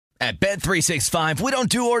At Bet365, we don't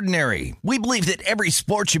do ordinary. We believe that every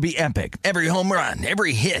sport should be epic. Every home run,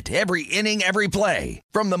 every hit, every inning, every play.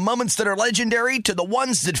 From the moments that are legendary to the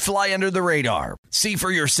ones that fly under the radar. See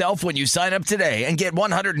for yourself when you sign up today and get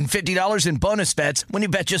 $150 in bonus bets when you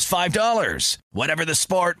bet just $5. Whatever the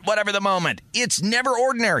sport, whatever the moment, it's never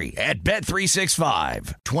ordinary at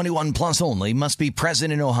Bet365. 21 plus only. Must be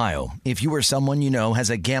present in Ohio. If you or someone you know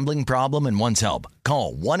has a gambling problem and wants help,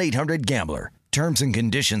 call 1-800-GAMBLER. Terms and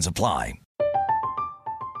conditions apply.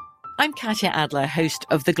 I'm Katya Adler, host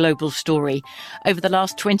of The Global Story. Over the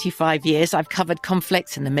last 25 years, I've covered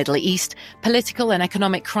conflicts in the Middle East, political and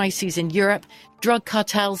economic crises in Europe, drug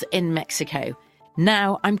cartels in Mexico.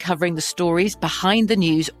 Now I'm covering the stories behind the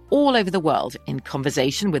news all over the world in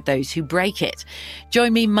conversation with those who break it.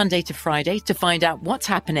 Join me Monday to Friday to find out what's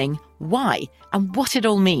happening, why, and what it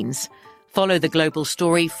all means. Follow The Global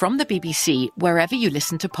Story from the BBC wherever you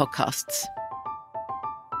listen to podcasts.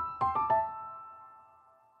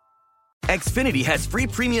 Xfinity has free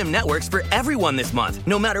premium networks for everyone this month,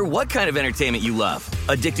 no matter what kind of entertainment you love.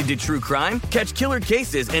 Addicted to true crime? Catch killer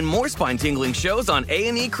cases and more spine-tingling shows on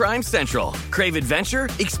A&E Crime Central. Crave adventure?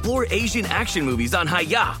 Explore Asian action movies on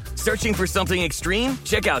Hi-YAH. Searching for something extreme?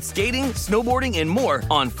 Check out skating, snowboarding, and more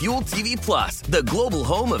on Fuel TV Plus, the global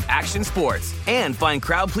home of action sports. And find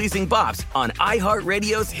crowd-pleasing bops on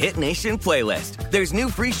iHeartRadio's Hit Nation playlist. There's new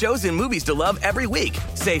free shows and movies to love every week.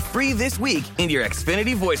 Say free this week in your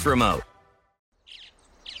Xfinity voice remote.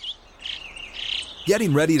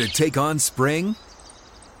 Getting ready to take on spring?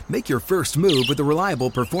 Make your first move with the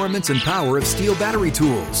reliable performance and power of Steel battery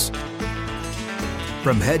tools.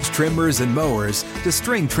 From hedge trimmers and mowers to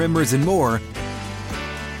string trimmers and more,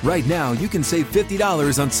 right now you can save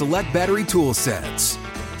 $50 on select battery tool sets.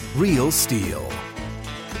 Real Steel.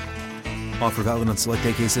 Offer valid on select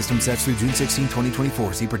AK system sets through June 16,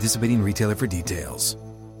 2024. See participating retailer for details.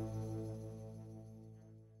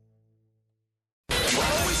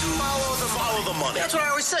 That's what I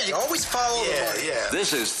always say. You always follow the money. Yeah.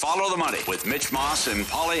 This is Follow the Money with Mitch Moss and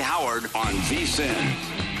Paulie Howard on VSiN.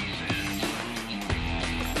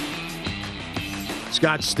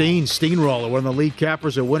 Scott Steamroller, one of the lead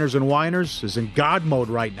cappers at Winners and Winers, is in God mode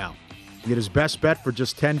right now. You get his best bet for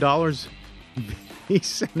just $10.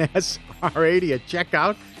 He's an SR80 at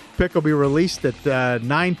checkout. Pick will be released at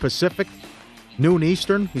 9 Pacific, noon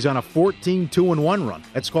Eastern. He's on a 14-2-1 run.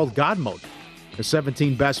 That's called God mode. The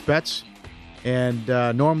 17 best bets. And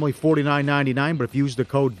normally $49.99, but if you use the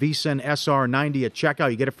code VSiNSR90 at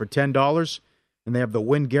checkout, you get it for $10. And they have the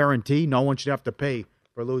win guarantee. No one should have to pay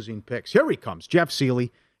for losing picks. Here he comes, Jeff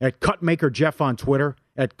Seeley at Cutmaker Jeff on Twitter,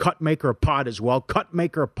 at Cutmaker Pod as well,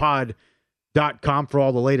 cutmakerpod.com for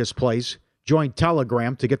all the latest plays. Join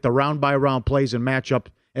Telegram to get the round-by-round plays and matchup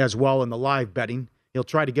as well in the live betting. He'll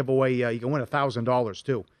try to give away, you can win $1,000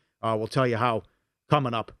 too. We'll tell you how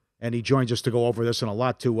coming up. And he joins us to go over this and a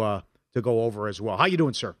lot to go over as well. How you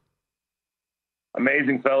doing, sir?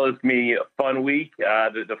 Amazing, fellas. It's going to be a fun week.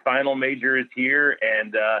 The final major is here,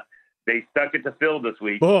 and they stuck it to Phil this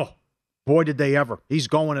week. Oh, boy, did they ever. He's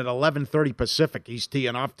going at 11:30 Pacific. He's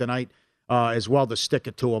teeing off tonight as well to stick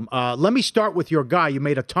it to him. Let me start with your guy. You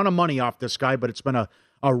made a ton of money off this guy, but it's been a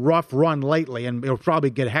rough run lately, and he'll probably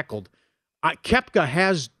get heckled. Koepka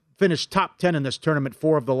has finished top 10 in this tournament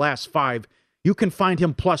 4 of the last 5. You can find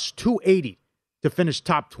him plus 280 to finish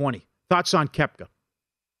top 20. Thoughts on Koepka?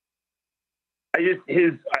 I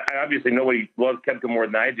obviously nobody loves Koepka more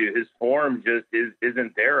than I do. His form just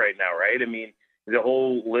isn't there right now, right? I mean, the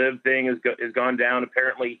whole live thing has gone down.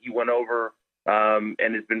 Apparently, he went over and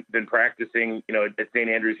has been practicing, at St.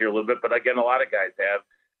 Andrews here a little bit. But again, a lot of guys have.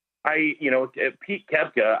 Pete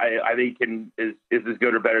Koepka, I think is as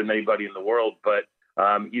good or better than anybody in the world, but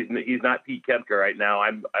he's not Pete Koepka right now.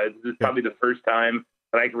 This is probably the first time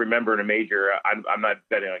that I can remember in a major. I'm not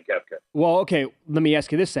betting on Koepka. Well, okay, let me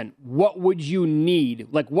ask you this then. What would you need?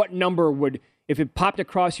 Like, what number would, if it popped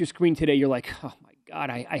across your screen today, you're like, oh my God,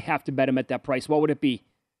 I have to bet him at that price. What would it be?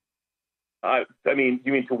 You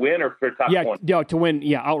mean to win or for top 20? Yeah, to win.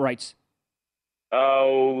 Yeah, outrights.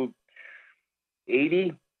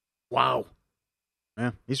 80. Wow.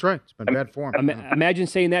 Yeah, he's right. It's been bad form. Imagine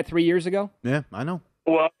saying that 3 years ago. Yeah, I know.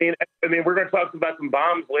 Well, I mean, we're going to talk about some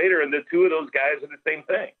bombs later, and the two of those guys are the same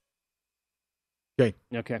thing.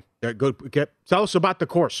 Okay. Good. Okay. Tell us about the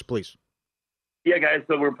course, please. Yeah, guys.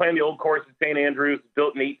 So we're playing the old course at St. Andrews,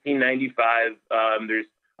 built in 1895. There's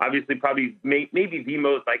obviously probably maybe the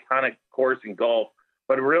most iconic course in golf,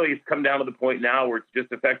 but really it's come down to the point now where it's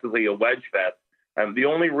just effectively a wedge fest. The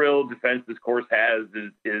only real defense this course has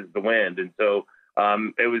is the wind, and so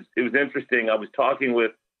it was interesting. I was talking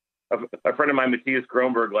with a friend of mine, Matthias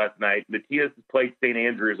Kronberg, last night. Matthias has played St.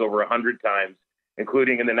 Andrews over 100 times,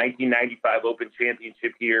 including in the 1995 Open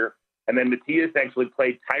Championship here. And then Matthias actually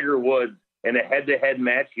played Tiger Woods in a head-to-head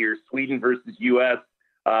match here, Sweden versus U.S.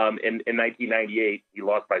 In 1998. He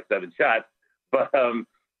lost by 7 shots. But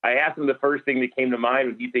I asked him the first thing that came to mind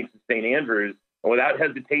when he thinks of St. Andrews. And without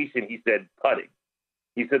hesitation, he said putting.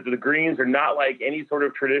 He said that the greens are not like any sort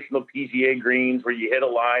of traditional PGA greens where you hit a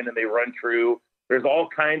line and they run true. There's all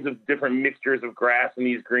kinds of different mixtures of grass in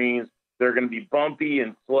these greens. They're going to be bumpy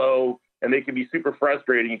and slow, and they can be super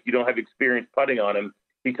frustrating if you don't have experience putting on them.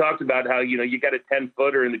 He talked about how, you got a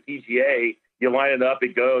 10-footer in the PGA, you line it up,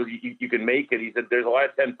 it goes, you can make it. He said there's a lot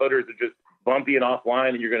of 10-footers that are just bumpy and offline,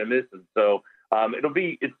 and you're going to miss them. So I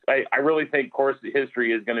really think course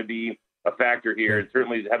history is going to be a factor here, and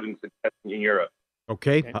certainly having success in Europe.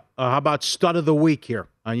 Okay. How about stud of the week here?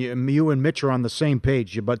 You and Mitch are on the same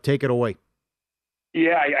page, but take it away.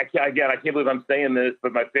 Yeah, I can't believe I'm saying this,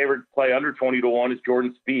 but my favorite play under 20-1 is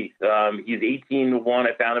Jordan Spieth. He's 18-1.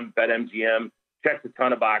 I found him at BetMGM. Checks a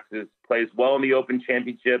ton of boxes. Plays well in the Open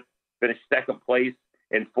Championship. Finished second place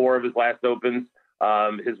in 4 of his last Opens.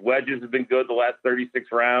 His wedges have been good the last 36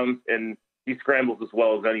 rounds, and he scrambles as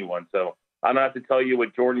well as anyone. So I don't have to tell you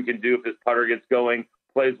what Jordan can do if his putter gets going.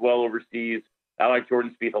 Plays well overseas. I like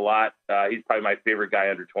Jordan Spieth a lot. He's probably my favorite guy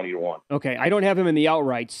under 20-1. Okay, I don't have him in the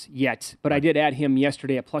outrights yet, but I did add him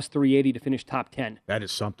yesterday at plus 380 to finish top 10. That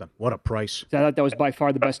is something. What a price. So I thought that was by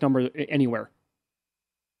far the best number anywhere.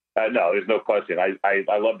 No, there's no question.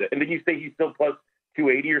 I loved it. And did you say he's still plus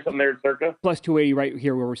 280 or something there at Circa? Plus 280 right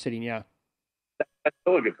here where we're sitting, yeah. That's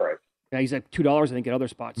still a good price. Yeah, he's at $2, I think, at other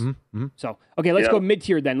spots. Mm-hmm. So, okay, let's go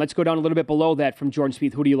mid-tier then. Let's go down a little bit below that from Jordan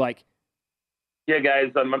Spieth. Who do you like? Yeah,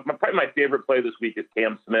 guys, probably my favorite play this week is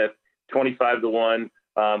Cam Smith, 25-1.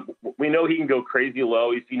 We know he can go crazy low.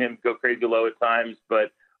 We've seen him go crazy low at times,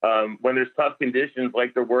 but when there's tough conditions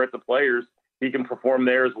like there were at the Players, he can perform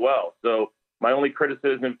there as well. So my only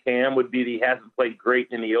criticism of Cam would be that he hasn't played great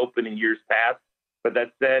in the Open in years past. But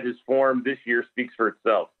that said, his form this year speaks for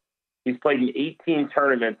itself. He's played in 18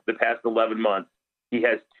 tournaments the past 11 months. He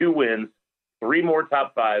has 2 wins, 3 more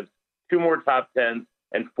top 5s, 2 more top 10s,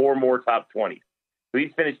 and 4 more top 20s. So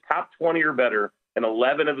he's finished top 20 or better in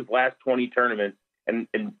 11 of his last 20 tournaments and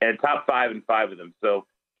top 5 in 5 of them. So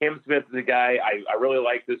Cam Smith is a guy I really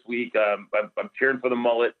like this week. I'm cheering for the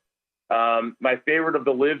mullet. My favorite of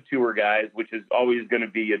the Live Tour guys, which is always going to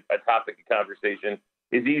be a topic of conversation,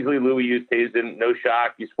 is easily Louis Oosthuizen. No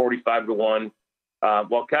shock. He's 45-1.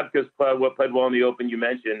 While Koepka's played well in the Open, you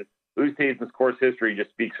mentioned, Oosthuizen's course history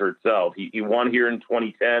just speaks for itself. He won here in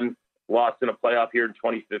 2010, lost in a playoff here in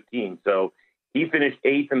 2015. So he finished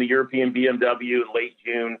 8th in the European BMW in late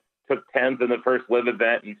June, took 10th in the first Live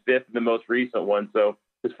event and 5th in the most recent one. So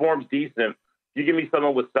his form's decent. You give me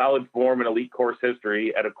someone with solid form and elite course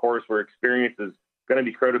history at a course where experience is going to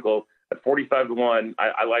be critical. At 45-1,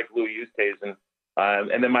 I like Louis Oosthuizen.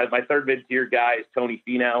 And then my third mid-tier guy is Tony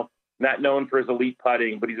Finau. Not known for his elite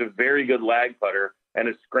putting, but he's a very good lag putter, and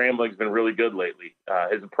his scrambling's been really good lately.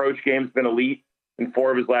 His approach game's been elite in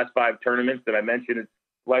 4 of his last 5 tournaments that I mentioned. It's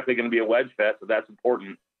likely going to be a wedge fest, so that's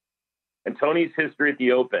important. And Tony's history at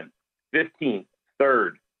the Open, 15th,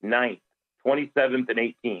 3rd, 9th, 27th,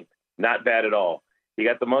 and 18th. Not bad at all. He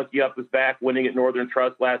got the monkey off his back, winning at Northern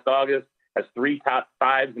Trust last August, has 3 top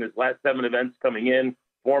 5s in his last 7 events coming in.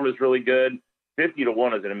 Form is really good.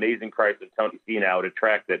 50-1 is an amazing price of Tony Finau at a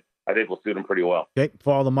track that I think will suit him pretty well. Okay,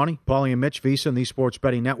 follow the money. Paulie and Mitch, Visa and the Sports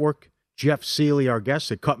Betting Network. Jeff Seeley, our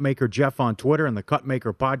guest, at Cutmaker Jeff on Twitter, and the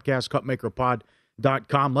Cutmaker Podcast,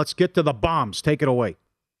 cutmakerpod.com. Let's get to the bombs. Take it away.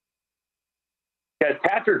 Guys,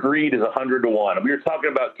 Patrick Reed is 100-1. We were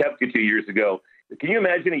talking about Koepka 2 years ago. Can you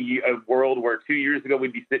imagine a world where 2 years ago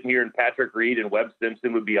we'd be sitting here and Patrick Reed and Webb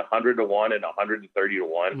Simpson would be 100-1 and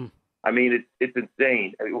 130-1? I mean, it's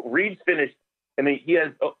insane. Reed's finished, and he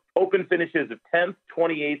has Open finishes of 10th,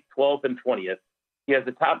 28th, 12th, and 20th. He has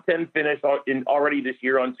a top 10 finish already this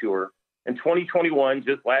year on tour. In 2021,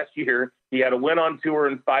 just last year, he had a win on tour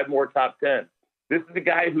and 5 more top 10s. This is a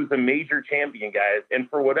guy who's a major champion, guys. And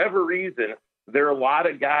for whatever reason, there are a lot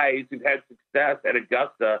of guys who've had success at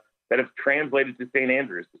Augusta that have translated to St.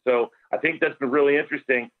 Andrews. So I think that's been really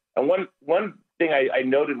interesting. And one thing I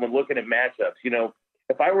noted when looking at matchups,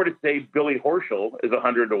 if I were to say Billy Horschel is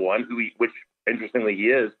 100-1, which interestingly he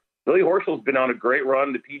is, Billy Horschel's been on a great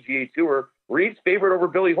run the PGA Tour. Reed's favorite over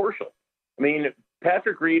Billy Horschel. I mean,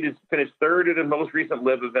 Patrick Reed has finished 3rd at his most recent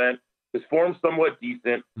Live event. His form's somewhat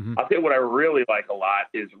decent. I'll tell you what I really like a lot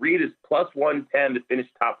is Reed is plus 110 to finish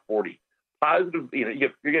top 40. Positive,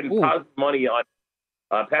 you're getting positive money on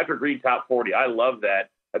Patrick Reed top 40. I love that.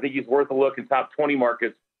 I think he's worth a look in top 20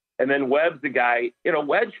 markets. And then Webb's the guy,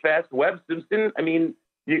 wedge fest, Webb Simpson. I mean,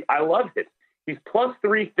 I love it. He's plus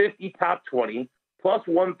 350 top 20, plus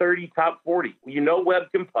 130 top 40. Webb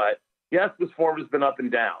can putt. Yes, his form has been up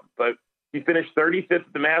and down, but he finished 35th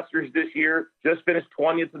at the Masters this year, just finished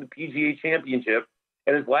 20th at the PGA Championship.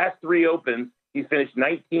 And his last 3 Opens, he's finished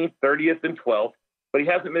 19th, 30th, and 12th. But he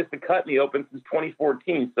hasn't missed a cut in the Open since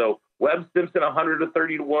 2014. So Webb Simpson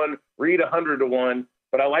 130-1, Reed 100-1.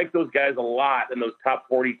 But I like those guys a lot in those top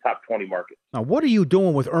 40, top 20 markets. Now, what are you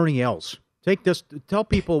doing with Ernie Els? Tell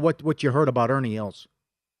people what you heard about Ernie Els.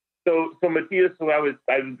 So Matthias,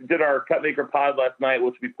 I did our Cutmaker pod last night,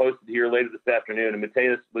 which we posted here later this afternoon, and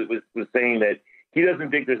Matthias was saying that he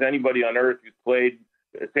doesn't think there's anybody on earth who's played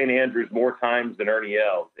St. Andrews more times than Ernie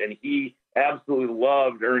Els, and he absolutely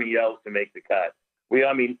loved Ernie Els to make the cut.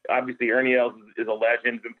 Obviously Ernie Els is a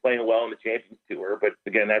legend, been playing well in the Champions Tour, but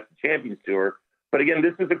again, that's the Champions Tour. But again,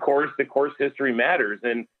 this is the course history matters,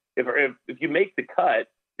 and if you make the cut,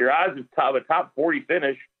 your odds of a top 40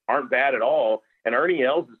 finish aren't bad at all, and Ernie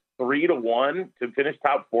Els is 3-1 to finish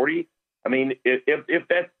top 40. I mean, if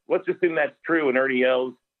that's, let's assume that's true, and Ernie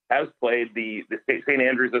Els has played the St.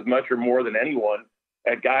 Andrews as much or more than anyone,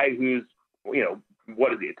 a guy who's,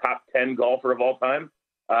 what is he, a top 10 golfer of all time?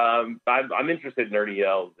 I'm interested in Ernie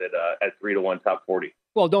Els at 3-1 top 40.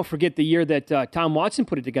 Well, don't forget the year that Tom Watson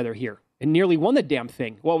put it together here and nearly won the damn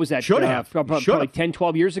thing. What was that? Should have. Probably 10,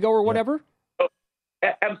 12 years ago or whatever? Yeah. Oh,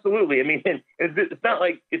 absolutely. I mean, it's not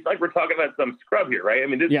like we're talking about some scrub here, right? I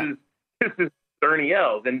mean, this is Ernie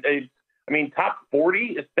Els. And top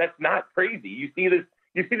 40, that's not crazy. You see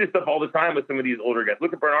this stuff all the time with some of these older guys.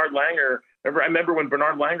 Look at Bernard Langer. I remember when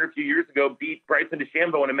Bernard Langer a few years ago beat Bryson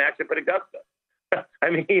DeChambeau in a matchup at Augusta. I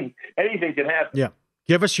mean, anything can happen. Yeah.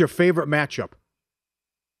 Give us your favorite matchup.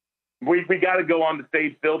 We got to go on the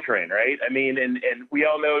Sage Phil train, right? I mean, and we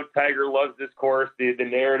all know Tiger loves this course. The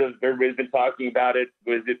narrative, everybody's been talking about it.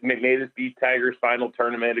 May this be Tiger's final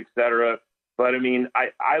tournament, et cetera. But I mean,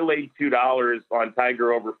 I laid $2 on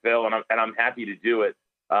Tiger over Phil, and I'm happy to do it.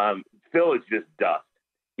 Phil is just dust.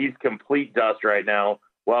 He's complete dust right now.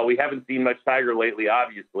 While we haven't seen much Tiger lately,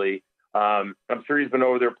 obviously, I'm sure he's been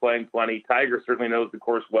over there playing plenty. Tiger certainly knows the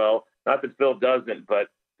course well. Not that Phil doesn't, but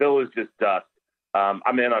Phil is just dust.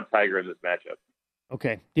 I'm in on Tiger in this matchup.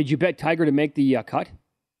 Okay. Did you bet Tiger to make the cut?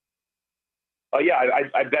 Oh yeah,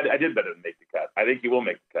 I did bet him to make the cut. I think he will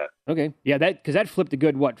make the cut. Okay. Yeah, because that flipped a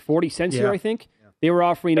good 40 cents here, I think. Yeah. They were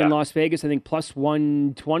offering in Las Vegas, I think, plus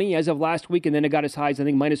 120 as of last week, and then it got as high as, I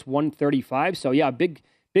think, minus 135. So yeah, big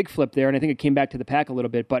flip there, and I think it came back to the pack a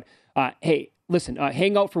little bit. But hey, listen,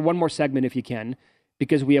 hang out for one more segment if you can,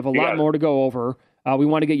 because we have a lot more to go over. We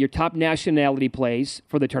want to get your top nationality plays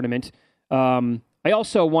for the tournament. I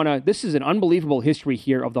also want to, this is an unbelievable history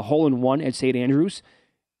here of the hole-in-one at St. Andrews.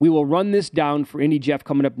 We will run this down for Indy Jeff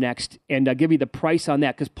coming up next and give you the price on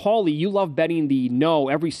that. Because, Paulie, you love betting the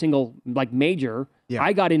every single major. Yeah.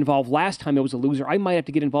 I got involved last time. It was a loser. I might have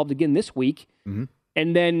to get involved again this week. Mm-hmm.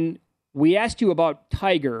 And then we asked you about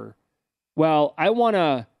Tiger. Well, I want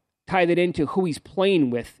to tie that into who he's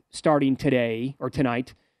playing with starting today or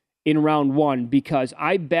tonight in round one, because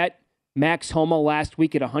I bet Max Homa last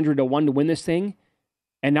week at 100-1 to win this thing,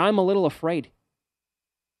 and now I'm a little afraid.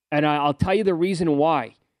 And I'll tell you the reason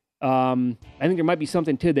why. I think there might be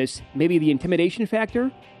something to this. Maybe the intimidation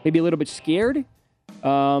factor, maybe a little bit scared.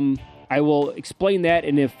 I will explain that,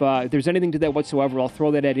 and if there's anything to that whatsoever, I'll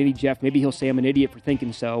throw that at Indy Jeff. Maybe he'll say I'm an idiot for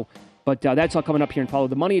thinking so. But that's all coming up here and Follow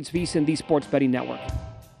the Money. It's VSiN, the Sports Betting Network.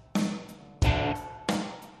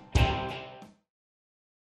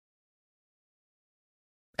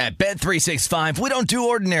 At Bet365, we don't do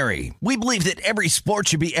ordinary. We believe that every sport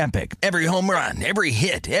should be epic. Every home run, every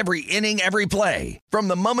hit, every inning, every play. From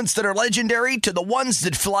the moments that are legendary to the ones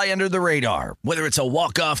that fly under the radar. Whether it's a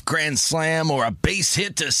walk-off grand slam or a base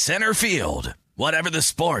hit to center field. Whatever the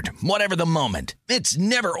sport, whatever the moment. It's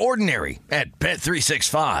never ordinary at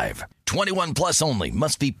Bet365. 21 plus only.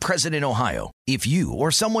 Must be present in Ohio. If you or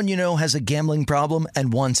someone you know has a gambling problem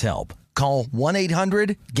and wants help, call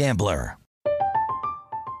 1-800-GAMBLER.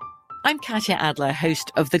 I'm Katya Adler,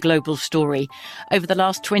 host of The Global Story. Over the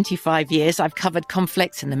last 25 years, I've covered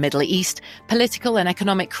conflicts in the Middle East, political and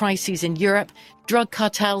economic crises in Europe, drug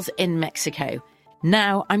cartels in Mexico.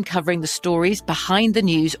 Now I'm covering the stories behind the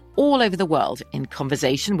news all over the world in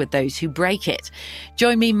conversation with those who break it.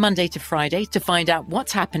 Join me Monday to Friday to find out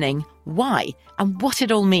what's happening, why, and what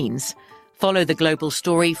it all means. Follow The Global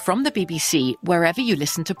Story from the BBC wherever you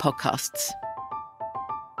listen to podcasts.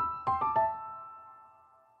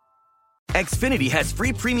 Xfinity has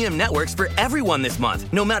free premium networks for everyone this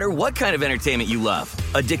month, no matter what kind of entertainment you love.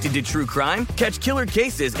 Addicted to true crime? Catch killer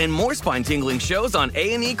cases and more spine-tingling shows on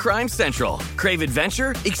A&E Crime Central. Crave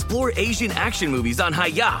adventure? Explore Asian action movies on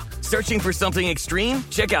Hi-YAH. Searching for something extreme?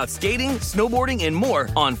 Check out skating, snowboarding, and more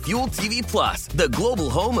on Fuel TV Plus, the global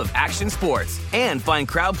home of action sports. And find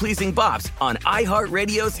crowd-pleasing bops on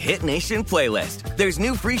iHeartRadio's Hit Nation playlist. There's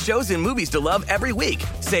new free shows and movies to love every week.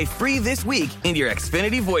 Say free this week in your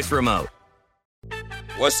Xfinity voice remote.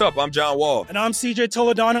 What's up? I'm John Wall. And I'm CJ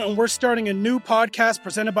Toledano, and we're starting a new podcast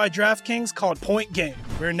presented by DraftKings called Point Game.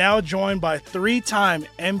 We're now joined by three-time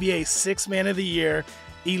NBA Sixth Man of the Year,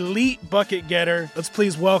 elite bucket getter. Let's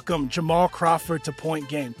please welcome Jamal Crawford to Point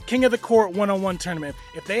Game. King of the Court one-on-one tournament.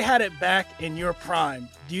 If they had it back in your prime,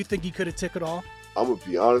 do you think you could have took it all? I'm going to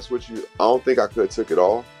be honest with you. I don't think I could have took it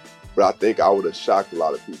all, but I think I would have shocked a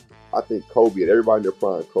lot of people. I think Kobe and everybody in their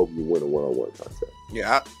prime, Kobe would win a one-on-one contest.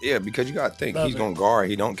 Yeah, because you got to think he's going to guard.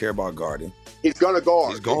 He don't care about guarding. He's going to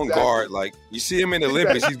guard. He's going to guard. Like, you see him in the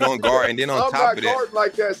Olympics, he's going to guard. And then on top of that. I'm not guarding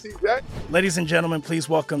like that, CJ. Ladies and gentlemen, please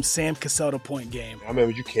welcome Sam Cassell to Point Game. I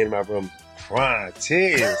remember you came out from prime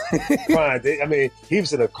 10. I mean, he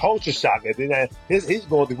was in a culture shock. And then he's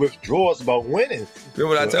going through withdrawals about winning.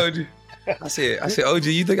 Remember what I told you? I said, OG,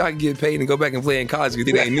 you think I can get paid and go back and play in college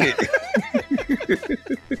because it ain't it?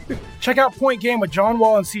 Check out Point Game with John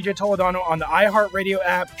Wall and CJ Toledano on the iHeartRadio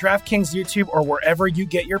app, DraftKings YouTube, or wherever you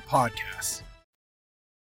get your podcasts.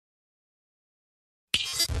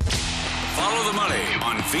 Follow the money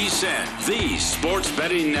on VSiN, the Sports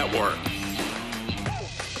Betting Network.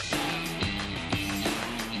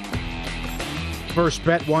 First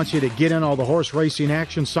Bet wants you to get in all the horse racing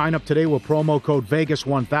action. Sign up today with promo code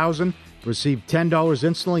VEGAS1000. Receive $10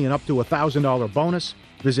 instantly and up to $1,000 bonus.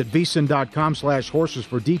 Visit vsin.com/horses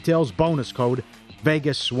for details. Bonus code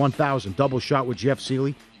VEGAS1000. Double shot with Jeff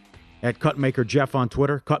Seeley at Cutmaker Jeff on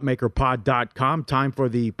Twitter, cutmakerpod.com. Time for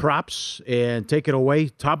the props, and take it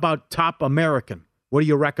away. How about Top American? What do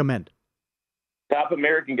you recommend? Top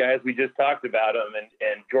American, guys, we just talked about him,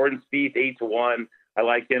 and Jordan Spieth 8-1. I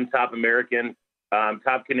like him. Top American,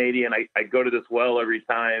 top Canadian. I go to this well every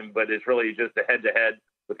time, but it's really just a head-to-head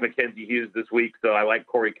with Mackenzie Hughes this week. So I like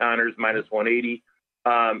Corey Connors -180.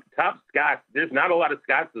 Top Scots. There's not a lot of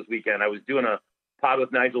Scots this weekend. I was doing a pod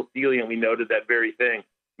with Nigel Seeley, and we noted that very thing.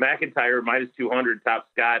 McIntyre -200. Top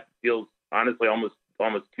Scot feels honestly almost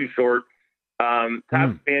too short.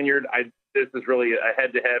 Top Spaniard. This is really a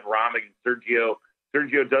head-to-head. Rahm against Sergio.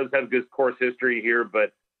 Sergio does have good course history here,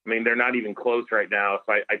 but I mean they're not even close right now.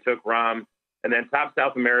 So I took Rahm, and then top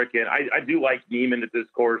South American. I do like Neiman at this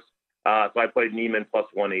course. So I played Neiman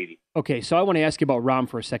 +180. Okay, so I want to ask you about Rahm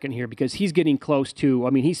for a second here because he's getting close to,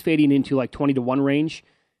 he's fading into like 20-1 range.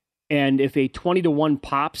 And if a 20-1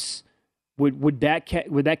 pops, would that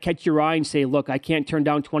catch your eye and say, look, I can't turn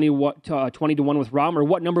down 20-1 with Rahm? Or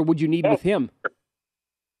what number would you need with him?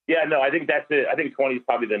 Yeah, no, I think that's it. I think 20 is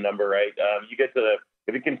probably the number, right? You get to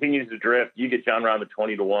if it continues to drift, you get Jon Rahm at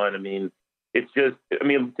 20-1.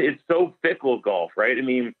 It's so fickle golf, right?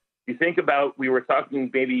 You think about, we were talking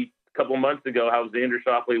maybe a couple months ago how Xander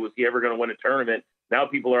Schauffele, was he ever going to win a tournament? Now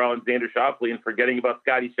people are on Xander Schauffele and forgetting about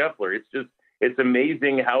Scottie Scheffler. It's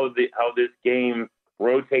amazing how this game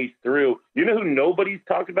rotates through. You know who nobody's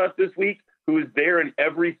talked about this week, who is there in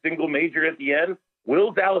every single major at the end?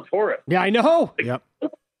 Will Zalatoris. Yeah, I know. Yep.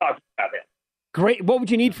 Talk about him. Great. What would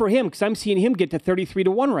you need for him? Because I'm seeing him get to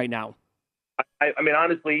 33-1 right now.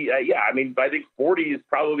 Honestly, I think 40 is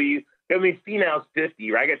probably. Finau's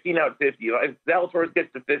 50, right? I got Finau at 50. If Zalatoris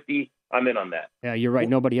gets to 50, I'm in on that. Yeah, you're right.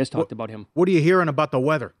 Nobody has talked about him. What are you hearing about the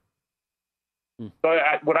weather? So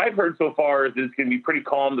what I've heard so far is it's going to be pretty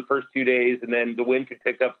calm the first 2 days, and then the wind could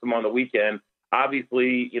pick up some on the weekend.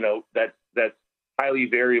 Obviously, that's highly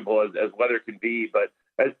variable as weather can be. But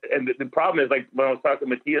the problem is, like when I was talking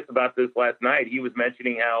to Matthias about this last night, he was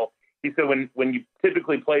mentioning how he said when you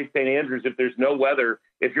typically play St. Andrews, if there's no weather,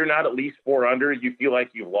 if you're not at least 4 under, you feel like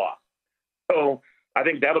you've lost. So I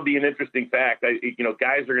think that'll be an interesting fact. Guys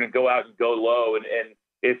are going to go out and go low, and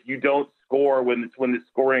if you don't score when the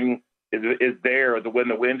scoring is there, or when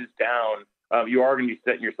the wind is down, you are going to be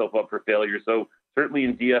setting yourself up for failure. So certainly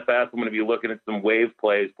in DFS, I'm going to be looking at some wave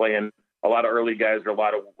plays, playing a lot of early guys or a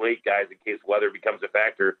lot of late guys in case weather becomes a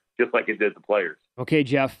factor, just like it did the players. Okay,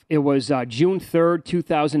 Jeff, it was June 3rd,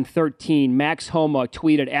 2013. Max Homa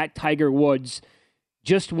tweeted at Tiger Woods,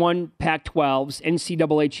 just won Pac-12's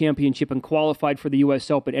NCAA championship and qualified for the U.S.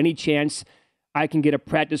 Open. Any chance I can get a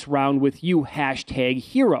practice round with you,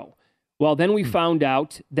 #hero. Well, then we found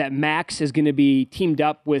out that Max is going to be teamed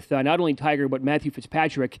up with not only Tiger, but Matthew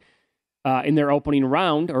Fitzpatrick in their opening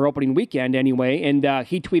round, or opening weekend anyway. And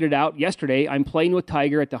he tweeted out yesterday, I'm playing with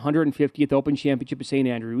Tiger at the 150th Open Championship of St.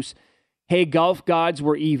 Andrews. hey, golf gods,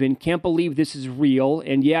 we're even. Can't believe this is real.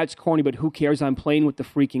 And yeah, it's corny, but who cares? I'm playing with the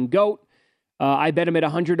freaking GOAT. I bet him at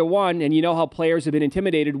 100-1. And you know how players have been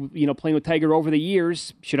intimidated, playing with Tiger over the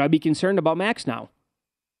years. Should I be concerned about Max now?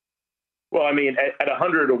 Well, I mean, at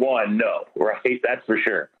 100-1, no, right? That's for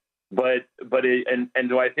sure. But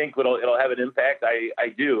do I think it'll have an impact? I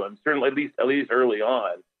do. I'm certainly at least early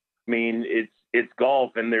on. I mean, it's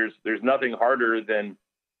golf, and there's nothing harder than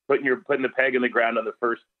putting the peg in the ground on the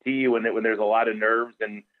first tee when there's a lot of nerves,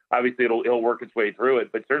 and obviously it'll work its way through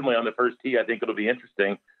it. But certainly on the first tee, I think it'll be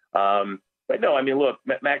interesting. But no, I mean, look,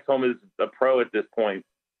 Max Homa is a pro at this point,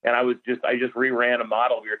 and I just reran a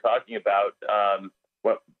model we were talking about.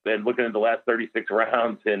 And looking at the last 36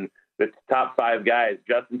 rounds and the top 5 guys: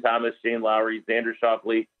 Justin Thomas, Shane Lowry, Xander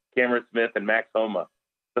Schauffele, Cameron Smith, and Max Homa.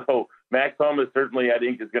 So Max Homa certainly, I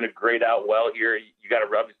think, is going to grade out well here. You got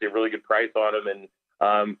obviously a really good price on him, and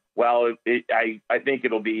I think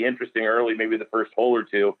it'll be interesting early, maybe the first hole or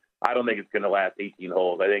two. I don't think it's going to last 18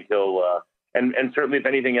 holes. I think he'll, and certainly if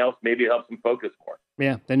anything else, maybe it helps him focus more.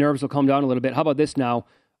 Yeah, the nerves will calm down a little bit. How about this now?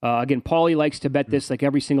 Again, Paulie likes to bet this like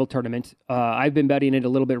every single tournament. I've been betting it a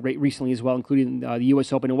little bit recently as well, including the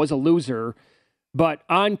U.S. Open. It was a loser. But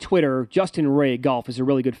on Twitter, Justin Ray Golf is a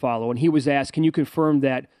really good follow, and he was asked, can you confirm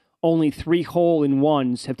that only 3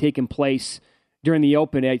 hole-in-ones have taken place during the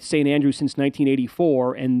Open at St. Andrews since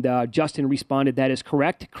 1984? And Justin responded, that is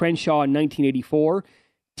correct. Crenshaw in 1984,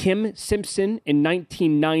 Tim Simpson in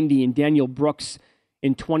 1990, and Daniel Brooks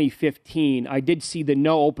in 2015. I did see the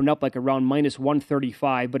no open up like around minus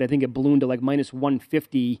 135, but I think it ballooned to like minus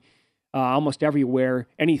 150 almost everywhere.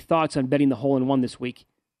 Any thoughts on betting the hole-in-one this week?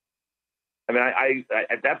 I mean, I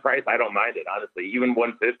at that price, I don't mind it, honestly. Even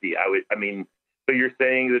 150, I mean, so you're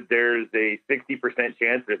saying that there's a 60%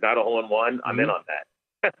 chance there's not a hole-in-one? I'm in on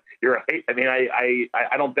that. You're right. I mean,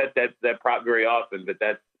 I don't bet that prop very often, but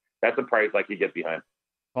that's a price I could get behind.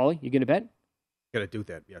 Paulie, you going to bet? Got to do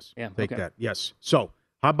that, yes. Yeah, Take that, yes. So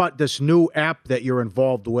how about this new app that you're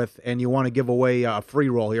involved with, and you want to give away a free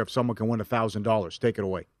roll here if someone can win $1,000? Take it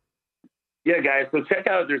away. Yeah, guys, so check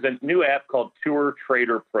out, there's a new app called Tour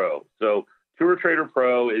Trader Pro. So Tour Trader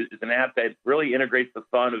Pro is an app that really integrates the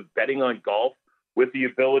fun of betting on golf with the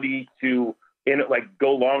ability to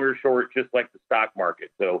go long or short, just like the stock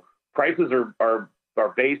market. So prices are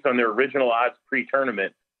based on their original odds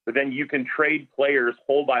pre-tournament, but then you can trade players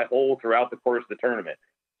hole by hole throughout the course of the tournament.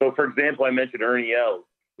 So, for example, I mentioned Ernie Els.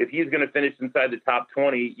 If he's going to finish inside the top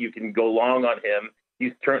 20, you can go long on him.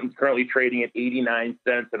 He's currently trading at 89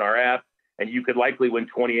 cents in our app, and you could likely win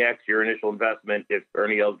 20x your initial investment if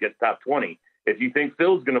Ernie Els gets top 20. If you think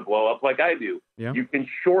Phil's going to blow up like I do, you can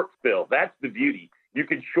short Phil. That's the beauty. You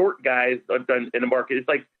can short guys in the market. It's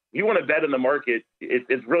like you want to bet in the market.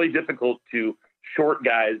 It's really difficult to short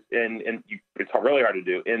guys, and it's really hard to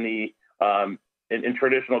do in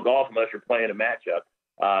traditional golf unless you're playing a matchup.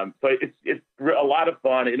 So it's a lot of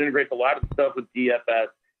fun. It integrates a lot of stuff with DFS,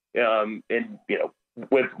 and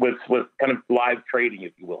with kind of live trading,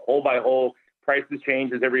 if you will, hole by hole. Prices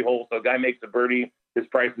changes every hole. So a guy makes a birdie, his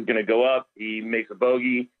price is going to go up. He makes a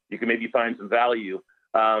bogey, you can maybe find some value.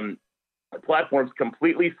 The platform's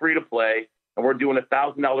completely free to play, and we're doing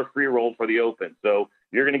 $1,000 free roll for the Open. So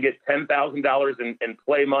you're going to get $10,000 in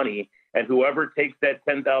play money, and whoever takes that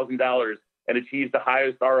 $10,000 and achieves the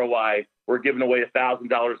highest ROI, we're giving away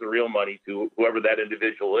 $1,000 of real money to whoever that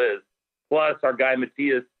individual is. Plus, our guy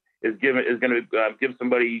Matthias is going to give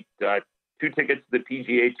somebody 2 tickets to the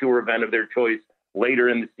PGA Tour event of their choice later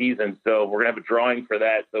in the season. So we're going to have a drawing for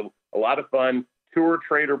that. So a lot of fun. Tour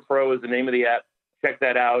Trader Pro is the name of the app. Check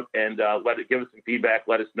that out and give us some feedback.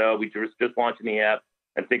 Let us know. We just launching the app.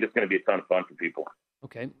 I think it's going to be a ton of fun for people.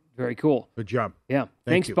 Okay, very cool. Good job. Yeah.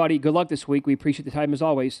 Thanks, buddy. Good luck this week. We appreciate the time as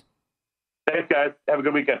always. Thanks, guys. Have a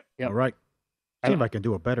good weekend. Yep. All right. See if I can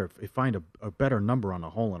do find a better number on the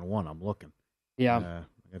hole-in-one. I'm looking. Yeah.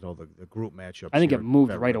 Get all the group matchups. I think it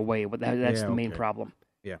moved right away. That's the main problem.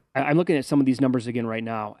 Yeah. I'm looking at some of these numbers again right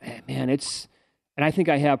now. Man, and I think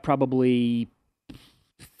I have probably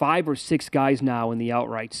 5 or 6 guys now in the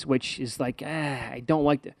outrights, which is like, I don't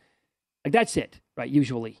like that's it, right,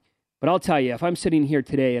 usually. But I'll tell you, if I'm sitting here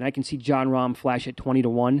today and I can see Jon Rahm flash at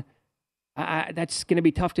 20-1, that's going to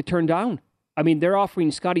be tough to turn down. I mean, they're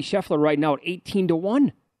offering Scotty Scheffler right now at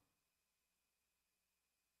 18-1.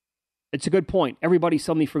 It's a good point. Everybody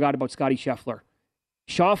suddenly forgot about Scotty Scheffler.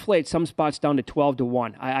 Schauffele at some spots down to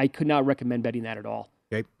 12-1. I could not recommend betting that at all.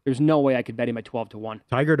 Okay. There's no way I could bet him at 12-1.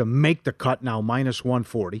 Tiger to make the cut now, minus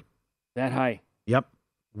 140. That high? Yep.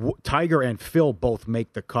 Tiger and Phil both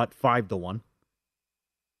make the cut, 5-1.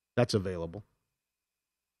 That's available.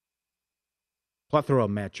 Plethora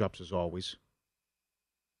of matchups as always.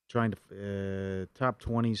 trying to top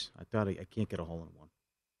 20s. I thought I can't get a hole in one.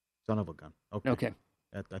 Son of a gun. Okay.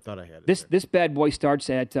 I thought I had it. This bad boy starts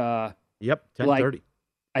at 10:30.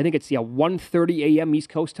 I think it's 1:30 a.m. East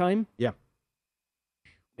Coast time. Yeah.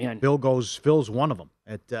 Man. Phil's one of them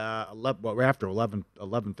at 11. Well, after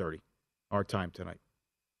 11:30 our time tonight.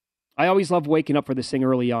 I always love waking up for this thing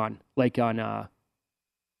early on, like on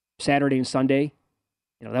Saturday and Sunday.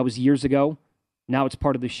 That was years ago. Now it's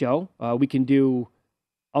part of the show. We can do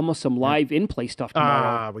almost some live in-play stuff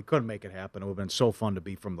tomorrow. We couldn't make it happen. It would have been so fun to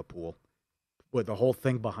be from the pool with the whole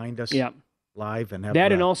thing behind us. Yeah. Live and have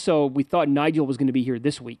that. And also, we thought Nigel was going to be here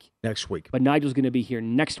this week. Next week. But Nigel's going to be here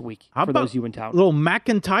next week for those of you in town. Little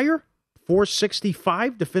McIntyre,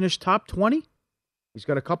 465 to finish top 20. He's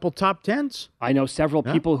got a couple top 10s. I know several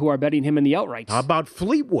people who are betting him in the outrights. How about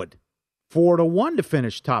Fleetwood? 4-1 to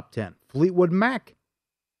finish top 10. Fleetwood Mac.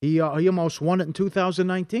 He almost won it in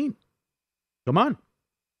 2019. Come on.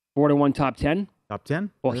 4-1 top 10? Top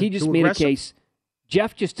 10. Well, he just made a case.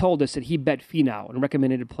 Jeff just told us that he bet Finau and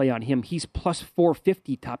recommended a play on him. He's plus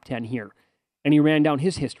 450 top 10 here. And he ran down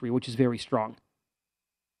his history, which is very strong.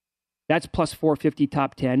 That's plus 450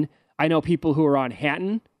 top 10. I know people who are on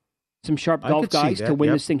Hatton, some sharp golf guys to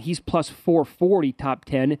win this thing. He's plus 440 top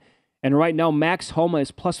 10. And right now, Max Homa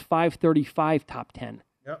is plus 535 top 10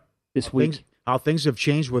 this week. How things have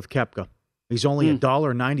changed with Koepka. He's only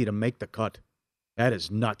 $1.90 to make the cut. That is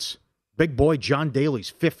nuts. Big boy John Daly's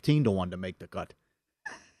 15-1 to make the cut.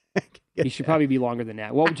 He should probably be longer than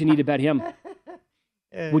that. What would you need to bet him?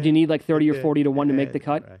 Would you need like 30 or 40-1 to make the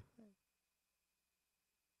cut? Right.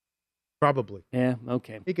 Probably. Yeah,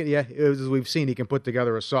 okay. He can, as we've seen, he can put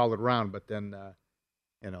together a solid round, but then,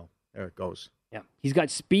 there it goes. Yeah, he's got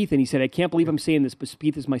Spieth, and he said, I can't believe I'm saying this, but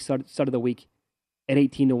Spieth is my stud of the week at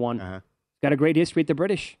 18-1. Got a great history at the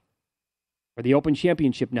British. Or the Open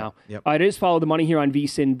Championship now. Yep. It is Follow the Money here on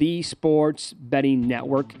VSiN, the Sports Betting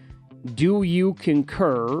Network. Do You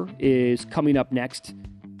Concur is coming up next.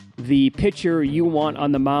 The pitcher you want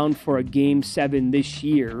on the mound for a Game 7 this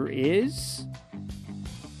year is...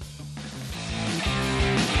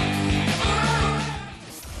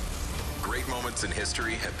 Great moments in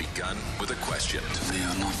history have begun with a question. To be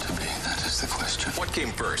or not to be, that is the question. What came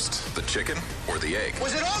first, the chicken or the egg?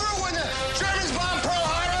 Was it over when the Germans bombed Pearl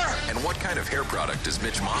Harbor? And what kind of hair product does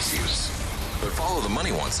Mitch Moss use? But Follow the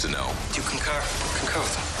Money wants to know. Do you concur? Concur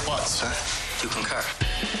with him. What, sir? Do you concur?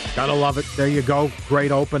 Gotta love it. There you go.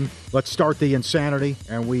 Great open. Let's start the insanity,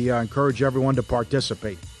 and we encourage everyone to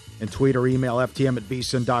participate. And tweet or email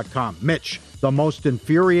ftm@vsin.com. Mitch, the most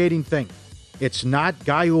infuriating thing. It's not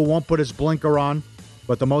guy who won't put his blinker on,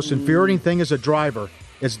 but the most infuriating thing as a driver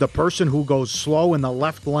is the person who goes slow in the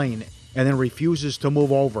left lane and then refuses to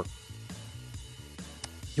move over.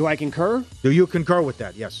 Do I concur? Do you concur with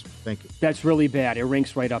that? Yes. Thank you. That's really bad. It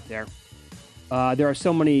ranks right up there. There are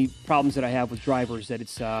so many problems that I have with drivers that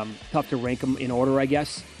it's tough to rank them in order, I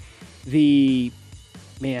guess.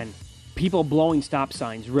 People blowing stop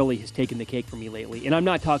signs really has taken the cake for me lately. And I'm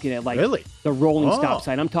not talking at the rolling stop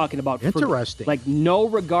sign. I'm talking about interesting. No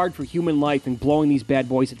regard for human life and blowing these bad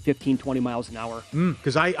boys at 15, 20 miles an hour.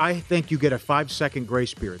 Because I think you get a 5-second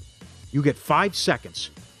grace period. You get 5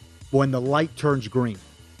 seconds when the light turns green.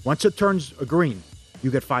 Once it turns green, you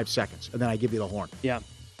get 5 seconds, and then I give you the horn. Yeah.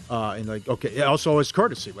 Also as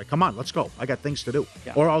courtesy. Come on, let's go. I got things to do.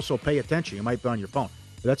 Yeah. Or also pay attention. You might be on your phone.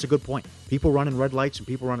 But that's a good point. People running red lights and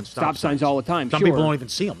people running stop signs all the time. Some people don't even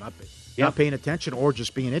see them, not paying attention or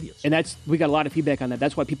just being idiots. And we got a lot of feedback on that.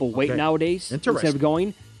 That's why people wait nowadays instead of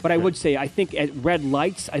going. But I would say, I think at red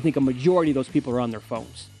lights, I think a majority of those people are on their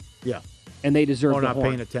phones. Yeah. And they deserve the not horn.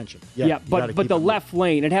 paying attention. But the left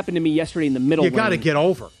lane, it happened to me yesterday in the middle lane. You got to get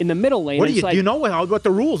over. In the middle lane. Do you know what the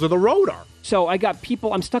rules of the road are? So I got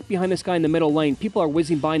people, I'm stuck behind this guy in the middle lane. People are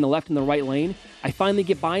whizzing by in the left and the right lane. I finally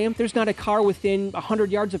get by him. There's not a car within 100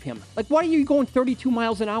 yards of him. Why are you going 32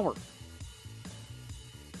 miles an hour?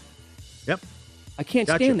 Yep. I can't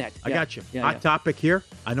stand that. I got you. Hot topic here.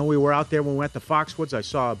 I know we were out there when we went to Foxwoods. I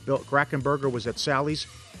saw Bill Krakenberger was at Sally's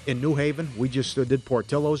in New Haven. We just did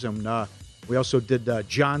Portillo's, and we also did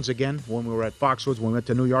John's again when we were at Foxwoods. When we went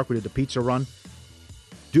to New York, we did the pizza run.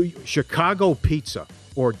 Chicago pizza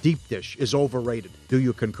or deep dish is overrated. Do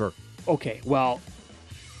you concur? Okay, well,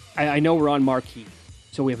 I know we're on Marquee,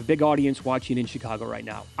 so we have a big audience watching in Chicago right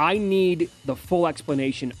now. I need the full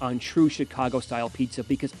explanation on true Chicago-style pizza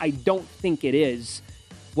because I don't think it is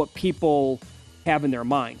what people have in their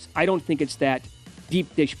minds. I don't think it's that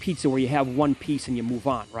deep dish pizza where you have one piece and you move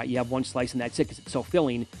on, right? You have one slice and that's it because it's so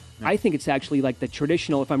filling. Yeah. I think it's actually like the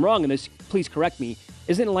traditional, if I'm wrong in this, please correct me,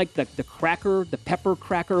 isn't it like the cracker, the pepper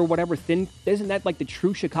cracker or whatever thin? Isn't that like the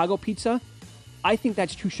true Chicago pizza? I think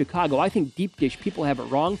that's true Chicago. I think deep dish, people have it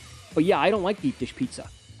wrong. But yeah, I don't like deep dish pizza.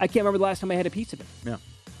 I can't remember the last time I had a piece of it. Yeah.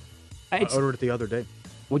 I ordered it the other day.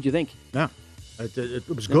 What'd you think? Yeah. It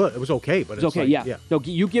was good. It was okay, but it's okay, like, yeah. No,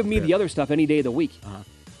 you give me the other stuff any day of the week.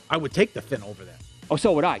 I would take the thin over that. Oh,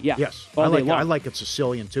 so would I, yeah. Yes. I like it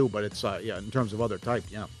Sicilian too, but it's, in terms of other type,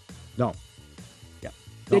 yeah. No. Yeah.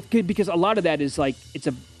 No. Because a lot of that is like, it's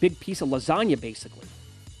a big piece of lasagna, basically.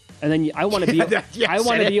 And then I want to be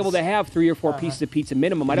able to have 3 or 4 pieces of pizza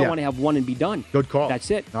minimum. I don't want to have one and be done. Good call. That's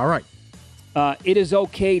it. All right. It is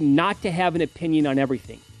okay not to have an opinion on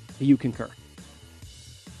everything. Do you concur?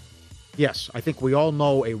 Yes, I think we all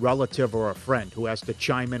know a relative or a friend who has to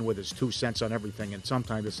chime in with his 2 cents on everything, and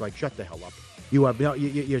sometimes it's like, shut the hell up. You have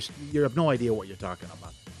no idea what you're talking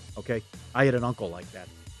about. Okay, I had an uncle like that.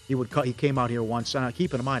 He came out here once, and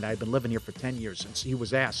keep in mind I had been living here for 10 years, and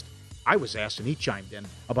I was asked, and he chimed in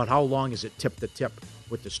about how long is it tip to tip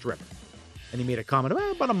with the strip. And he made a comment,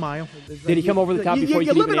 about a mile. Did he come over the top before you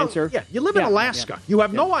could even answer? Yeah, you live in Alaska. Yeah. You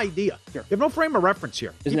have no idea. Sure. You have no frame of reference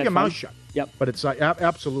here. Isn't Keep your mouth shut. Yep. But it's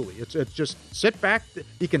absolutely. It's just sit back.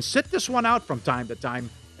 You can sit this one out from time to time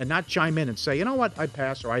and not chime in and say, you know what, I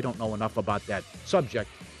pass, or I don't know enough about that subject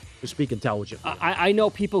to speak intelligently. I know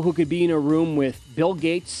people who could be in a room with Bill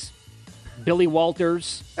Gates, Billy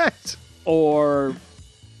Walters, or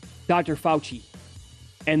Dr. Fauci,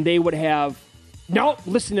 and they would have, no,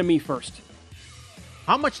 listen to me first.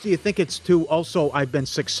 How much do you think it's to also I've been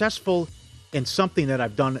successful in something that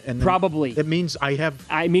I've done? And probably. It means I have...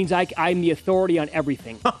 It means I'm the authority on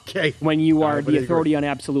everything. Okay. When you are the authority on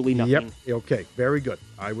absolutely nothing. Yep. Okay. Very good.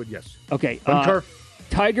 I would, yes. Okay. Concur.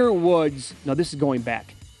 Tiger Woods, now this is going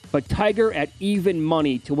back, but Tiger at even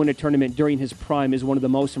money to win a tournament during his prime is one of the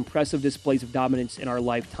most impressive displays of dominance in our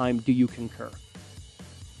lifetime. Do you concur?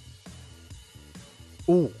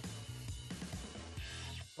 Ooh.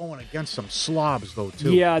 Going against some slobs, though,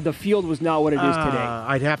 too. Yeah, the field was not what it is today.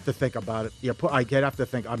 I'd have to think about it. Yeah, I'd have to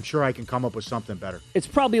think. I'm sure I can come up with something better. It's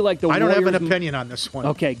probably like the Warriors. I don't have an opinion on this one.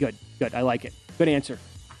 Okay, good. I like it. Good answer.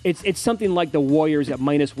 It's something like the Warriors at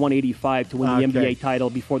minus 185 to win the NBA title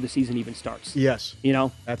before the season even starts. Yes. You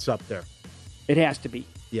know? That's up there. It has to be.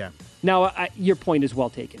 Yeah. Now, your point is well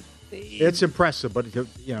taken. It's impressive, but,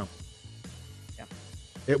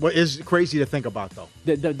 it is crazy to think about, though.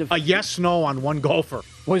 A yes-no on one golfer.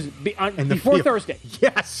 Was before Thursday.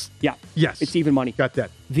 Yes. Yeah. Yes. It's even money. Got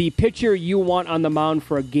that. The pitcher you want on the mound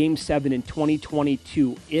for a Game 7 in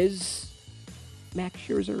 2022 is Max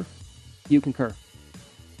Scherzer. You concur?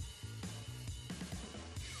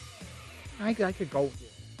 I could go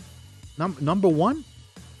number one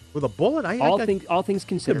with a bullet. All things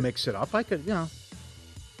considered. Could mix it up. I could, No,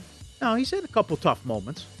 he's had a couple tough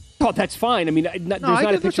moments. Oh, that's fine. I mean,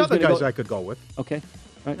 there's other guys I could go with. Okay.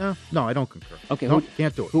 Right. No, I don't concur. Okay. No,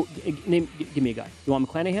 can't do it. Give me a guy. You want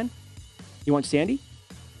McClanahan? You want Sandy?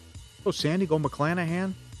 Go Sandy. Go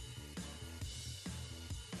McClanahan.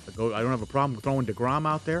 I don't have a problem throwing DeGrom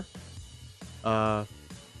out there.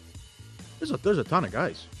 There's a ton of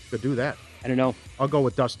guys could do that. I don't know. I'll go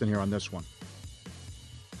with Dustin here on this one.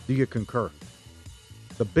 Do you concur?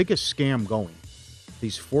 The biggest scam going,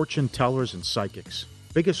 these fortune tellers and psychics.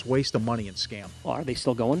 Biggest waste of money and scam. Oh, are they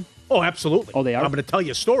still going? Oh, absolutely. Oh, they are? I'm going to tell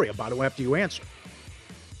you a story about it after you answer.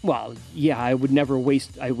 Well, yeah, I would never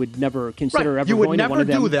consider ever you would going to one of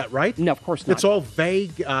them. You would never do that, right? No, of course not. It's all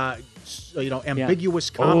vague, ambiguous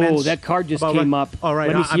comments. Oh, that card just came up. All right,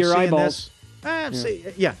 let me see your eyeballs.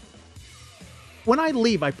 Yeah. When I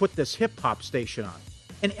leave, I put this hip-hop station on.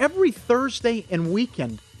 And every Thursday and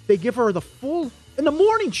weekend, they give her in the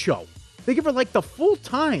morning show, they give her like the full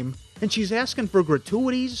time, and she's asking for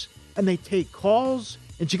gratuities, and they take calls,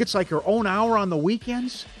 and she gets like her own hour on the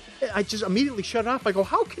weekends. I just immediately shut it off. I go,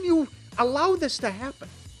 how can you allow this to happen?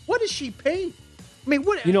 What is she paid? I mean,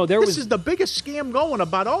 this is the biggest scam going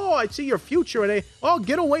about, I see your future, and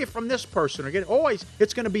get away from this person, or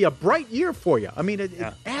it's going to be a bright year for you. I mean, it's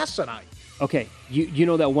asinine. Okay, you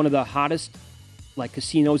know that one of the hottest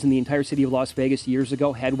casinos in the entire city of Las Vegas years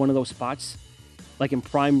ago had one of those spots, like in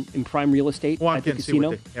prime real estate at the casino.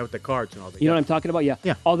 With the cards and all that. You know what I'm talking about?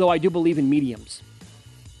 Yeah. Although I do believe in mediums.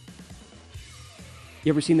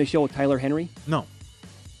 You ever seen the show with Tyler Henry? No.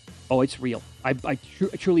 Oh, it's real. I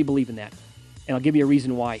truly believe in that, and I'll give you a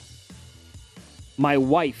reason why. My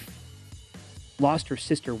wife lost her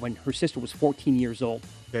sister when her sister was 14 years old.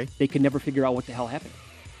 Okay. They could never figure out what the hell happened.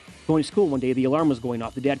 Going to school one day, the alarm was going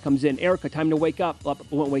off. The dad comes in, Erica, time to wake up.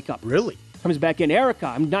 Won't wake up. Really? Comes back in, Erica,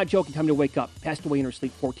 I'm not joking, time to wake up. Passed away in her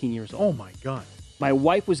sleep, 14 years old. Oh, my God. My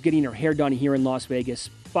wife was getting her hair done here in Las Vegas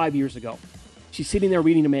 5 years ago. She's sitting there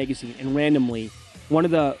reading a magazine, and randomly, one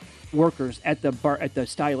of the workers at the bar, at the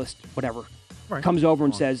stylist, whatever, comes over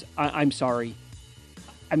and says, I'm sorry.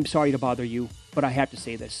 I'm sorry to bother you, but I have to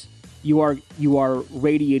say this. You are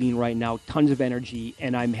radiating right now tons of energy,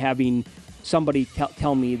 and I'm having somebody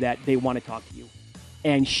tell me that they want to talk to you.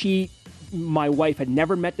 And my wife had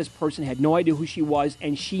never met this person, had no idea who she was,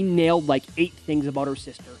 and she nailed like 8 things about her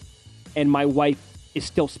sister. And my wife is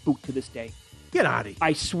still spooked to this day. Get out of here.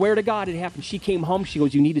 I swear to God it happened. She came home. She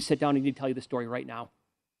goes, you need to sit down. I need to tell you the story right now.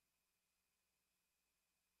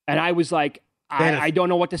 And I was like, I don't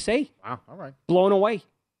know what to say. Wow, all right. Blown away.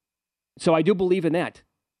 So I do believe in that.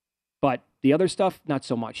 But the other stuff, not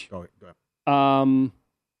so much. Go ahead.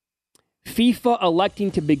 FIFA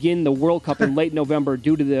electing to begin the World Cup in late November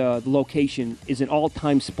due to the location is an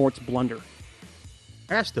all-time sports blunder.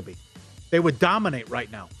 Has to be. They would dominate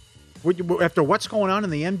right now. After what's going on in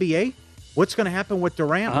the NBA, what's going to happen with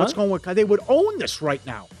Durant? What's going with? They would own this right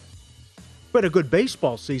now. But a good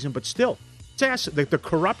baseball season, but still. The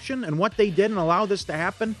corruption and what they did and allow this to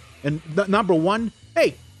happen. And number one,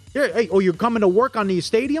 you're coming to work on these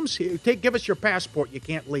stadiums? Give us your passport. You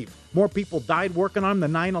can't leave. More people died working on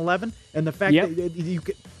them than 9/11. And the fact that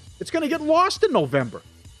it's going to get lost in November.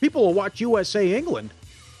 People will watch USA England.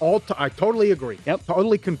 I totally agree. Yep.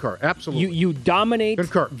 Totally concur. Absolutely. You dominate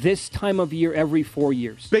this time of year every 4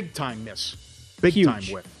 years. Big time miss. Big Huge. Time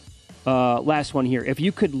whip. Last one here. If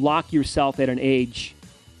you could lock yourself at an age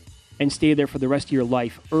and stay there for the rest of your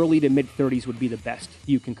life, early to mid-30s would be the best.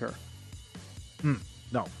 You concur?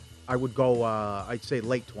 No. I would go, I'd say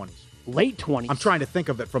late 20s. Late 20s? I'm trying to think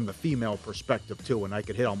of it from the female perspective, too, and I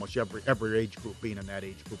could hit almost every age group, being in that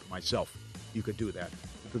age group myself. You could do that.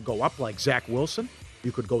 You could go up like Zach Wilson.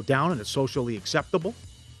 You could go down, and it's socially acceptable.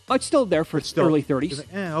 Oh, it's still there for early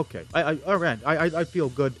 30s. Okay. All right. I feel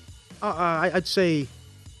good. I'd say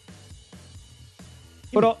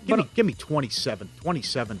give me 27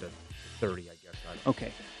 to 30, I guess.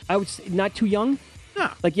 Okay. I would say not too young? No.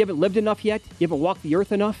 Like you haven't lived enough yet? You haven't walked the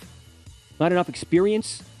earth enough? Not enough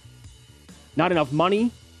experience? Not enough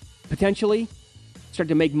money, potentially? Start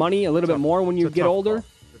to make money a little bit more when you get older?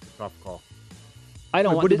 It's a tough call. I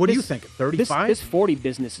don't want. What do you think? 35? This 40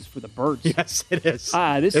 business is for the birds. Yes, it is.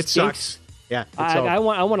 This it stinks. Sucks. Yeah. I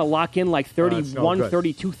want to lock in like 31, no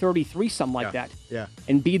 32, 33, something like that. Yeah.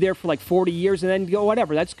 And be there for like 40 years and then go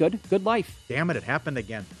whatever. That's good. Good life. Damn it happened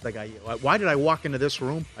again. Like why did I walk into this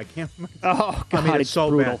room? I can't remember. Oh God, I mean, it's so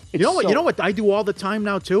brutal. bad. You know what I do all the time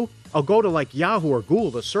now too? I'll go to like Yahoo or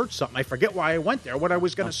Google to search something. I forget why I went there, what I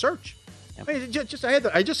was going to search. Yep.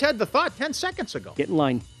 I just had the thought 10 seconds ago. Get in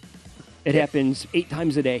line. It happens 8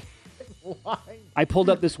 times a day. I pulled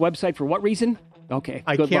up this website for what reason? Okay.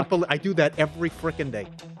 I can't believe I do that every frickin' day.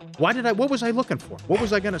 What was I looking for? What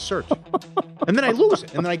was I going to search? And then I lose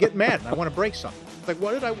it, and then I get mad, and I want to break something. It's like,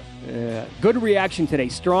 what did I... Good reaction today.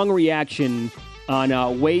 Strong reaction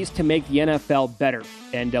on ways to make the NFL better.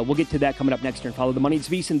 And we'll get to that coming up next year. Follow the money. It's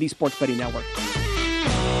VSiN, the Sports Betting Network.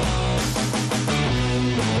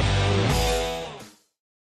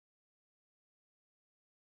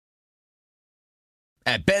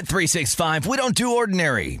 At Bet365, we don't do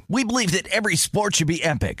ordinary. We believe that every sport should be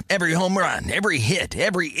epic. Every home run, every hit,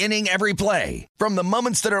 every inning, every play. From the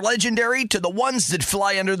moments that are legendary to the ones that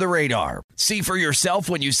fly under the radar. See for yourself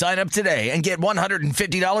when you sign up today and get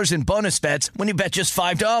 $150 in bonus bets when you bet just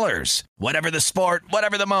 $5. Whatever the sport,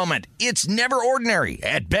 whatever the moment, it's never ordinary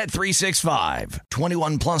at Bet365.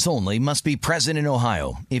 21 plus only. Must be present in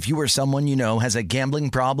Ohio. If you or someone you know has a gambling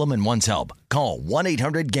problem and wants help, call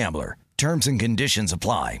 1-800-GAMBLER. Terms and conditions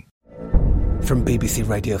apply. From BBC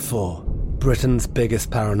Radio 4, Britain's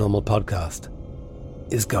biggest paranormal podcast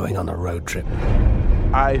is going on a road trip.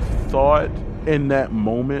 I thought in that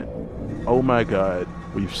moment, oh my God,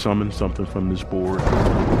 we've summoned something from this board.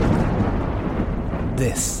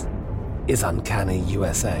 This is Uncanny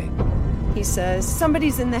USA. He says,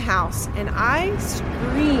 somebody's in the house, and I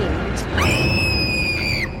screamed.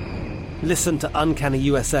 Listen to Uncanny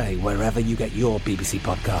USA wherever you get your BBC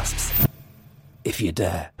podcasts, if you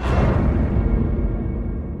dare.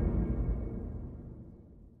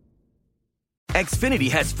 Xfinity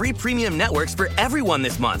has free premium networks for everyone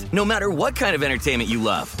this month, no matter what kind of entertainment you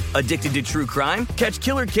love. Addicted to true crime? Catch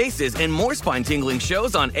killer cases and more spine-tingling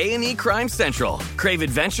shows on A&E Crime Central. Crave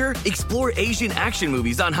adventure? Explore Asian action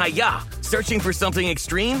movies on Hi-YAH. Searching for something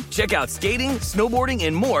extreme? Check out skating, snowboarding,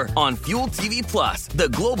 and more on Fuel TV Plus, the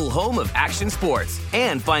global home of action sports.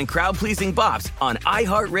 And find crowd-pleasing bops on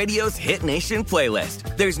iHeartRadio's Hit Nation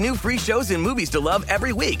playlist. There's new free shows and movies to love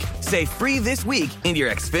every week. Say free this week in your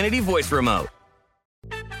Xfinity voice remote.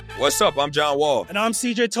 What's up? I'm John Wall. And I'm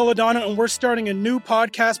CJ Toledano, and we're starting a new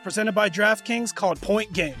podcast presented by DraftKings called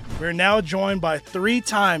Point Game. We're now joined by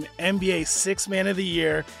 3-time NBA Sixth Man of the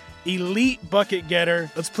Year, elite bucket getter.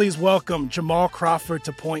 Let's please welcome Jamal Crawford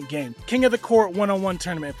to Point Game. King of the Court one-on-one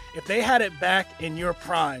tournament. If they had it back in your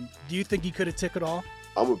prime, do you think you could have took it all?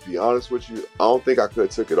 I'm going to be honest with you. I don't think I could have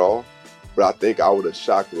took it all, but I think I would have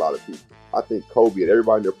shocked a lot of people. I think Kobe and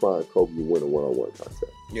everybody in their prime, Kobe would win a one-on-one contest.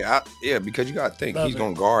 Yeah, because you got to think, he's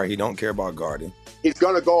going to guard. He don't care about guarding. He's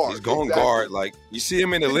going to guard. He's going to guard. Like, you see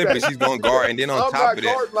him in the Olympics, he's going to guard. And then on top of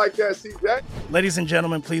that. Like that, see that? Ladies and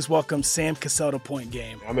gentlemen, please welcome Sam Cassell to Point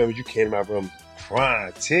Game. I remember you came out from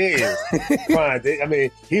crying tears. I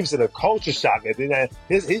mean, he was in a culture shock. And then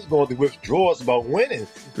he's going through withdrawals about winning.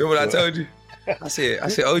 Remember what I told you? I said,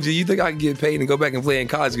 OG, you think I can get paid and go back and play in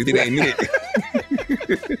college because it ain't it?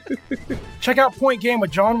 Check out Point Game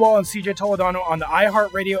with John Wall and CJ Toledano on the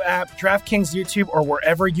iHeartRadio app, DraftKings YouTube, or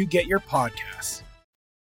wherever you get your podcasts.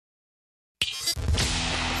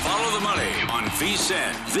 Follow the money on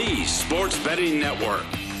VSiN, the Sports Betting Network.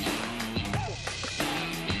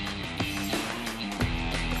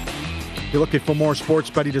 If you're looking for more sports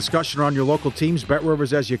betting discussion around your local teams,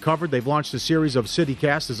 BetRivers has you covered. They've launched a series of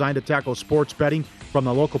CityCast designed to tackle sports betting from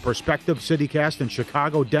the local perspective. CityCast in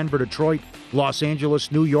Chicago, Denver, Detroit, Los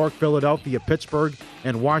Angeles, New York, Philadelphia, Pittsburgh,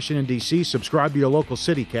 and Washington, D.C. Subscribe to your local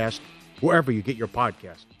CityCast wherever you get your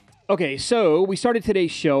podcast. Okay, so we started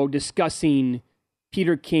today's show discussing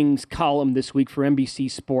Peter King's column this week for NBC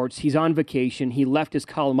Sports. He's on vacation. He left his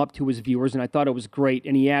column up to his viewers, and I thought it was great.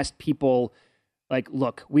 And he asked people, like,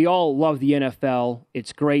 look, we all love the NFL.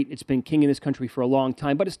 It's great. It's been king in this country for a long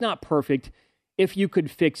time, but it's not perfect. If you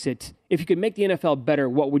could fix it, if you could make the NFL better,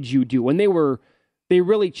 what would you do? And they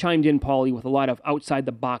really chimed in, Paulie, with a lot of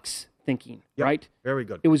outside-the-box thinking, right? Very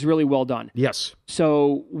good. It was really well done. Yes.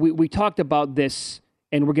 So we talked about this,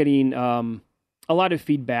 and we're getting a lot of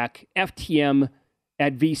feedback.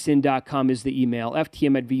 FTM@vsin.com is the email.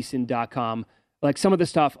 FTM@vsin.com. Like some of the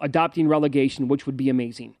stuff, adopting relegation, which would be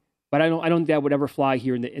amazing. But I don't think that would ever fly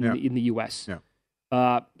here in the U.S.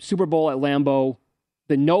 Yeah. Super Bowl at Lambeau,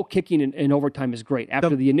 the no kicking in overtime is great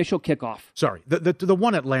after the initial kickoff. Sorry, the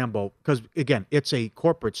one at Lambeau, because, again, it's a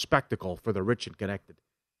corporate spectacle for the rich and connected.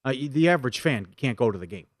 The average fan can't go to the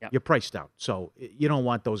game. Yep. You're priced out. So you don't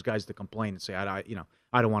want those guys to complain and say, I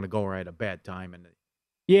don't want to go or I had a bad time. And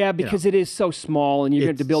yeah, because it is so small, and you're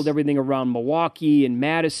going to build everything around Milwaukee and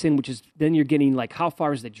Madison, which is then you're getting like how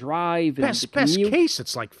far is the drive? And best case,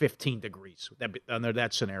 it's like 15 degrees under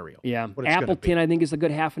that scenario. Yeah, Appleton I think is a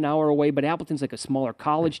good half an hour away, but Appleton's like a smaller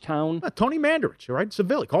college town. Tony Mandarich, right? It's a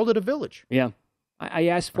village. Called it a village. Yeah, I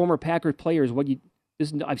asked former Packers players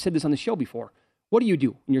I've said this on the show before. What do you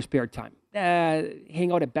do in your spare time?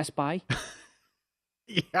 Hang out at Best Buy.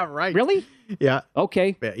 Yeah, right. Really? Yeah.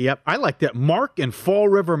 Okay. Yep. I like that. Mark in Fall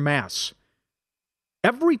River, Mass.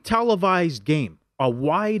 Every televised game, a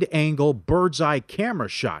wide-angle, bird's-eye camera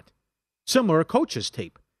shot, similar to coach's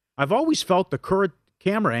tape. I've always felt the current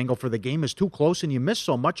camera angle for the game is too close and you miss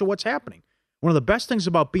so much of what's happening. One of the best things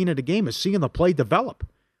about being at a game is seeing the play develop.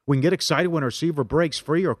 We can get excited when a receiver breaks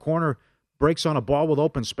free or corner breaks on a ball with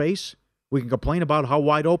open space. We can complain about how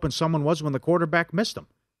wide open someone was when the quarterback missed him.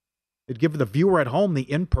 It'd give the viewer at home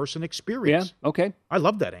the in-person experience. Yeah, okay. I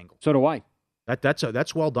love that angle. So do I.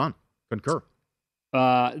 That's well done. Concur.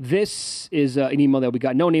 This is an email that we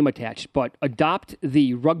got, no name attached, but adopt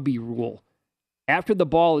the rugby rule. After the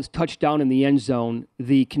ball is touched down in the end zone,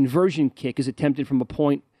 the conversion kick is attempted from a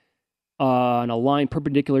point on a line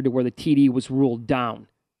perpendicular to where the TD was ruled down.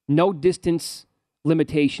 No distance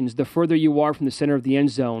limitations. The further you are from the center of the end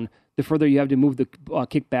zone, the further you have to move the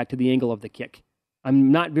kick back to the angle of the kick.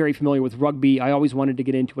 I'm not very familiar with rugby. I always wanted to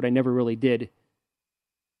get into it. I never really did.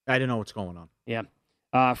 I didn't know what's going on. Yeah.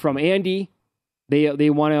 From Andy,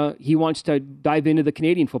 he wants to dive into the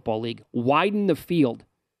Canadian Football League. Widen the field.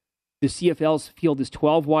 The CFL's field is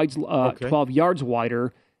 12 yards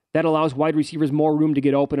wider. That allows wide receivers more room to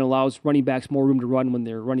get open and allows running backs more room to run when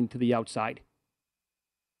they're running to the outside.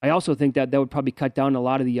 I also think that would probably cut down a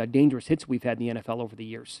lot of the dangerous hits we've had in the NFL over the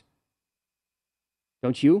years.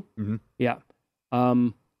 Don't you? Mm-hmm. Yeah.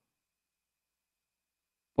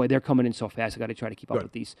 Boy, they're coming in so fast. I got to try to keep up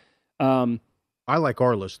with these. I like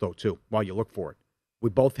our list, though, too, while you look for it. We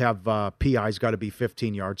both have PI's got to be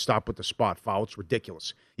 15 yards. Stop with the spot foul. It's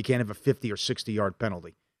ridiculous. You can't have a 50 or 60-yard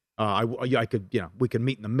penalty. I could, we can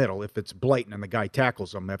meet in the middle. If it's blatant and the guy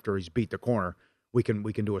tackles him after he's beat the corner, we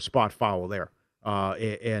can do a spot foul there.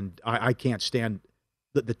 And I can't stand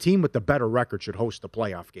the team with the better record should host the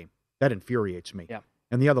playoff game. That infuriates me. Yeah.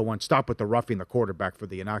 And the other one, stop with the roughing the quarterback for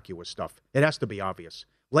the innocuous stuff. It has to be obvious.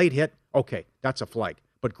 Late hit, okay, that's a flag.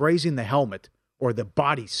 But grazing the helmet or the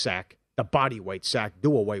body sack, the body weight sack,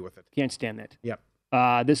 do away with it. Can't stand that. Yep.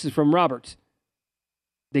 This is from Robert.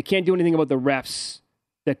 They can't do anything about the refs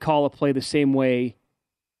that call a play the same way.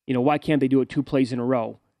 Why can't they do it 2 plays in a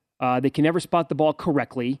row? They can never spot the ball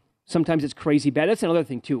correctly. Sometimes it's crazy bad. That's another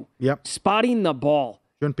thing, too. Yep. Spotting the ball.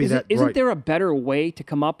 Shouldn't be Isn't there a better way to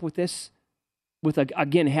come up with this?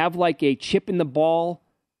 Have like a chip in the ball?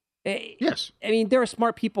 Yes. I mean, there are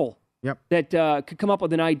smart people that could come up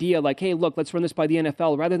with an idea like, hey, look, let's run this by the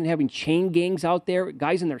NFL rather than having chain gangs out there,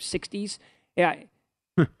 guys in their 60s. Yeah,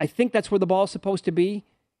 I think that's where the ball is supposed to be.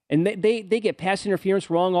 And they get pass interference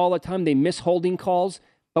wrong all the time. They miss holding calls.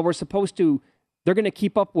 But they're going to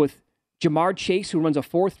keep up with Jamar Chase, who runs a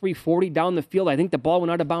 4.3 40 down the field. I think the ball went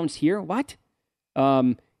out of bounds here. What?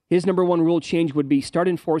 His number one rule change would be start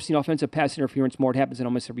enforcing offensive pass interference more. It happens in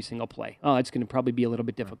almost every single play. Oh, it's going to probably be a little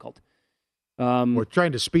bit difficult. We're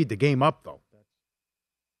trying to speed the game up, though.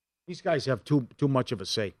 These guys have too much of a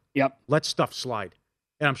say. Yep. Let stuff slide.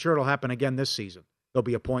 And I'm sure it'll happen again this season. There'll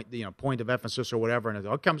be a point of emphasis or whatever, and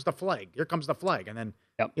here comes the flag. Here comes the flag. And then,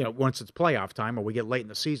 once it's playoff time or we get late in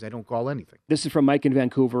the season, they don't call anything. This is from Mike in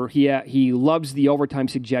Vancouver. He loves the overtime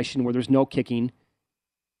suggestion where there's no kicking.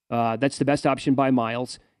 That's the best option by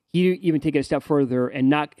miles. He even take it a step further and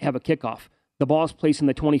not have a kickoff. The ball is placed in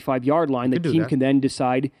the 25-yard line. The team can then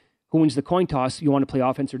decide who wins the coin toss. You want to play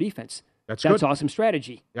offense or defense. That's good. Awesome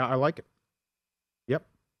strategy. Yeah, I like it. Yep.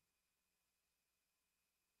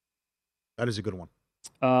 That is a good one.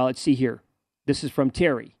 Let's see here. This is from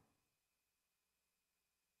Terry.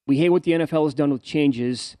 We hate what the NFL has done with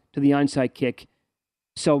changes to the onside kick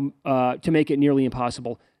to make it nearly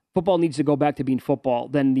impossible. Football needs to go back to being football.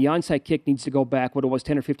 Then the onside kick needs to go back what it was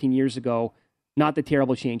 10 or 15 years ago, not the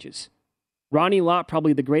terrible changes. Ronnie Lott,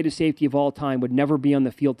 probably the greatest safety of all time, would never be on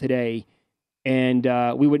the field today, and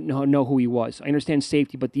we wouldn't know who he was. I understand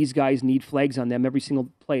safety, but these guys need flags on them every single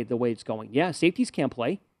play the way it's going. Yeah, safeties can't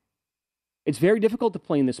play. It's very difficult to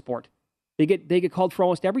play in this sport. They get called for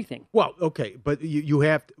almost everything. Well, okay, but you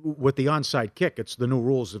have with the onside kick, it's the new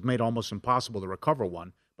rules have made it almost impossible to recover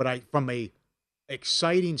one. But from a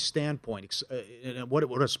exciting standpoint,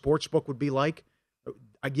 what a sports book would be like,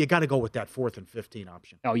 you got to go with that 4th and 15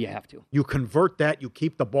 option. Oh, you have to. You convert that, you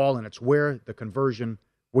keep the ball, and it's where the conversion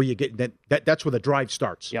where you get that's where the drive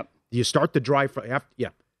starts. Yep. You start the drive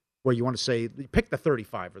where you want to say pick the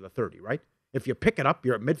 35 or the 30, right? If you pick it up,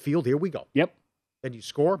 you're at midfield. Here we go. Yep. Then you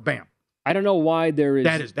score. Bam. I don't know why there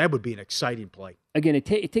is. That would be an exciting play. Again, it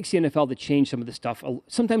takes the NFL to change some of this stuff.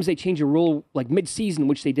 Sometimes they change a rule like mid-season,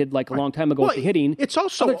 which they did like a long time ago with the hitting. It's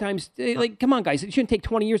also other times come on, guys, it shouldn't take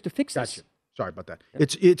 20 years to fix this. Gotcha. Sorry about that. Yep.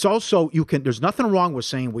 It's also there's nothing wrong with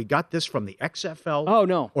saying we got this from the XFL. Oh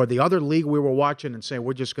no. Or the other league we were watching and saying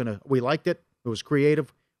we liked it. It was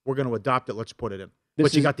creative. We're going to adopt it. Let's put it in.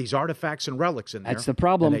 But you got these artifacts and relics in there. That's the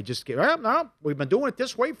problem. And they just no, we've been doing it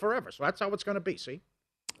this way forever, so that's how it's going to be, see?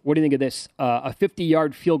 What do you think of this? A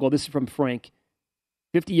 50-yard field goal, this is from Frank.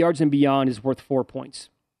 50 yards and beyond is worth 4 points.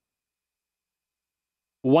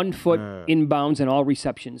 1 foot inbounds and all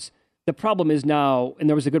receptions. The problem is now, and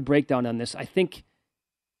there was a good breakdown on this, I think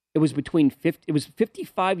it was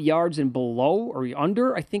 55 yards and below or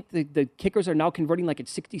under. I think the kickers are now converting like at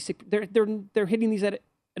 66. They're hitting these at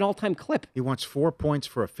an all-time clip. He wants 4 points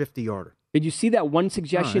for a 50-yarder. Did you see that one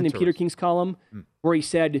suggestion in Peter King's column where he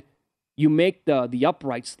said you make the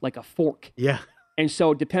uprights like a fork? Yeah. And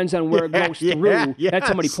so it depends on where it goes through. Yes. That's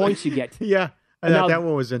how many points you get. Yeah. That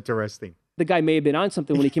one was interesting. The guy may have been on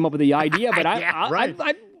something when he came up with the idea, but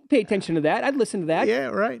I'd pay attention to that. I'd listen to that. Yeah,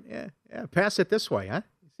 right. Yeah. Pass it this way, huh?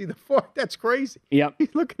 See the fork? That's crazy. Yep.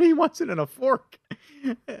 Look, he wants it in a fork.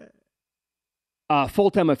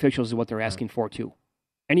 Full-time officials is what they're asking for, too.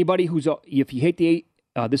 Anybody if you hit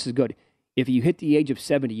this is good. If you hit the age of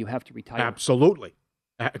 70, you have to retire. Absolutely.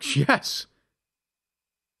 Yes.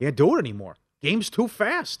 Can't do it anymore. Game's too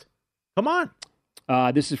fast. Come on.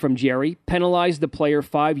 This is from Jerry. Penalize the player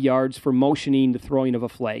 5 yards for motioning the throwing of a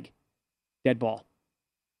flag. Dead ball.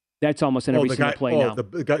 That's almost in every single play now.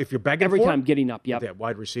 The guy, if you're begging every time getting up, yep. Yeah,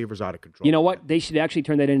 wide receivers out of control. You know what? They should actually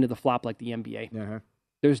turn that into the flop like the NBA. Uh-huh.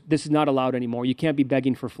 This is not allowed anymore. You can't be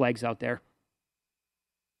begging for flags out there.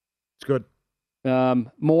 It's good.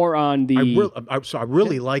 More on the... I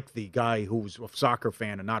really like the guy who's a soccer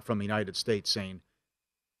fan and not from the United States saying,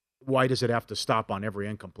 why does it have to stop on every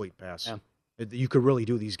incomplete pass? Yeah. You could really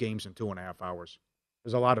do these games in 2.5 hours.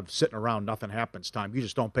 There's a lot of sitting around, nothing happens time. You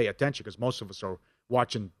just don't pay attention because most of us are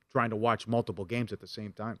trying to watch multiple games at the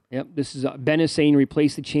same time. Yep. This is Ben is saying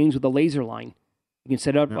replace the chains with a laser line. You can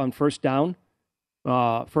set it up on first down,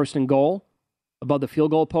 first and goal, above the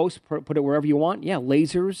field goal post, put it wherever you want. Yeah,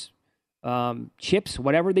 lasers, chips,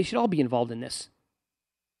 whatever. They should all be involved in this.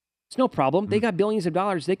 It's no problem. They got billions of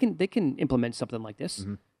dollars. They can implement something like this.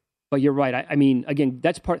 Mm-hmm. But you're right. I mean, again,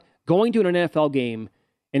 that's part. Going to an NFL game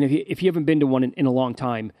And if you haven't been to one in a long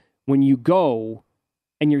time, when you go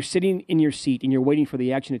and you're sitting in your seat and you're waiting for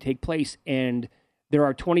the action to take place, and there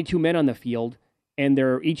are 22 men on the field, and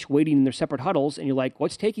they're each waiting in their separate huddles, and you're like,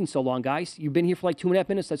 what's taking so long, guys? You've been here for like 2.5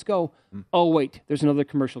 minutes. Let's go. Oh, wait, there's another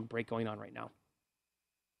commercial break going on right now.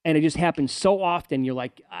 And it just happens so often. You're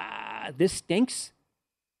like, this stinks.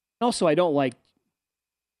 Also, I don't like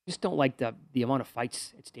the amount of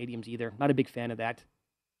fights at stadiums either. Not a big fan of that.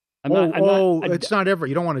 It's not ever.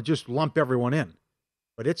 You don't want to just lump everyone in,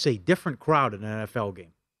 but it's a different crowd in an NFL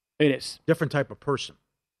game. It is. Different type of person.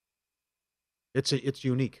 It's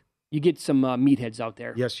unique. You get some meatheads out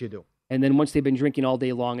there. Yes, you do. And then once they've been drinking all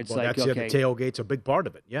day long, it's that's okay. The tailgate's a big part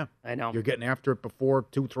of it. Yeah, I know. You're getting after it before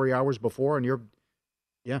 2-3 hours before, and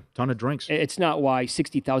ton of drinks. It's not why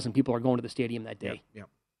 60,000 people are going to the stadium that day. Yeah.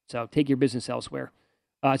 So take your business elsewhere.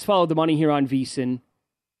 It's Follow the Money here on VSiN,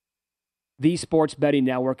 the Sports Betting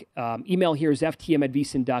Network. Email here is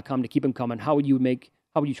ftm@vsin.com to keep them coming. How would you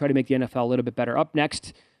try to make the NFL a little bit better? Up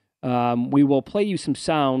next, we will play you some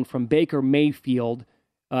sound from Baker Mayfield.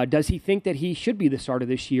 Does he think that he should be the starter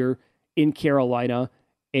this year in Carolina?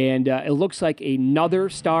 And it looks like another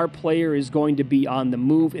star player is going to be on the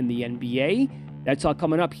move in the NBA. That's all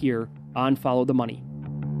coming up here on Follow the Money.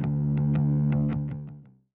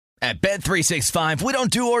 At Bet365, we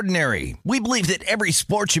don't do ordinary. We believe that every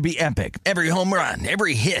sport should be epic. Every home run,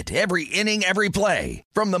 every hit, every inning, every play.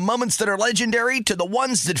 From the moments that are legendary to the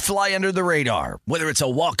ones that fly under the radar. Whether it's a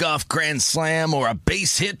walk-off grand slam or a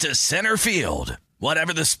base hit to center field.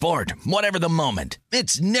 Whatever the sport, whatever the moment.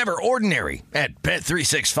 It's never ordinary at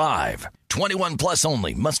Bet365. 21 plus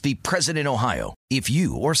only. Must be present in Ohio. If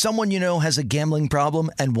you or someone you know has a gambling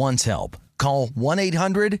problem and wants help, call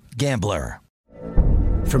 1-800-GAMBLER.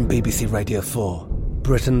 From BBC Radio 4,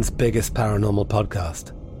 Britain's biggest paranormal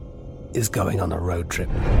podcast is going on a road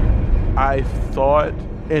trip. I thought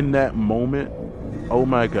in that moment, oh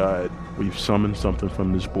my God, we've summoned something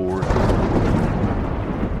from this board.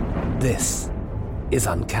 This is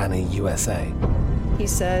Uncanny USA. He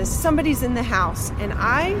says, somebody's in the house, and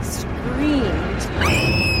I screamed.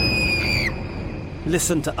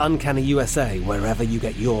 Listen to Uncanny USA wherever you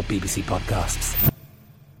get your BBC podcasts,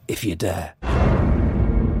 if you dare.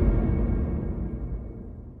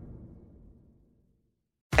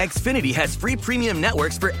 Xfinity has free premium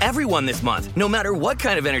networks for everyone this month, no matter what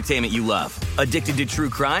kind of entertainment you love. Addicted to true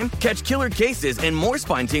crime? Catch killer cases and more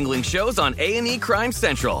spine-tingling shows on A&E Crime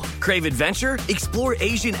Central. Crave adventure? Explore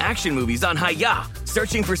Asian action movies on Hi-YAH.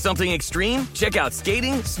 Searching for something extreme? Check out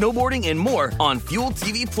skating, snowboarding, and more on Fuel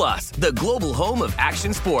TV Plus, the global home of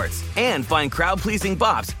action sports. And find crowd-pleasing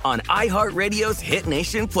bops on iHeartRadio's Hit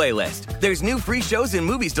Nation playlist. There's new free shows and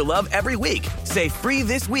movies to love every week. Say free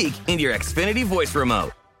this week in your Xfinity voice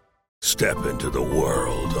remote. Step into the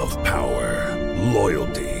world of power,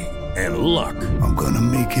 loyalty, and luck. I'm gonna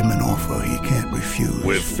make him an offer he can't refuse.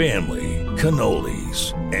 With family,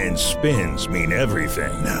 cannolis, and spins mean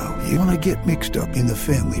everything. Now, you wanna get mixed up in the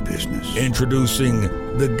family business. Introducing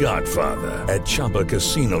The Godfather at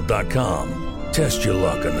ChumbaCasino.com. Test your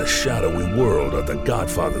luck in the shadowy world of The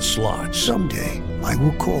Godfather slot. Someday, I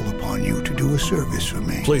will call upon you to do a service for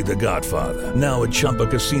me. Play The Godfather, now at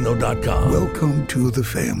ChumbaCasino.com. Welcome to the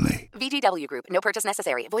family. VGW Group. No purchase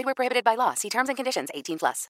necessary. Void where prohibited by law. See terms and conditions. 18+.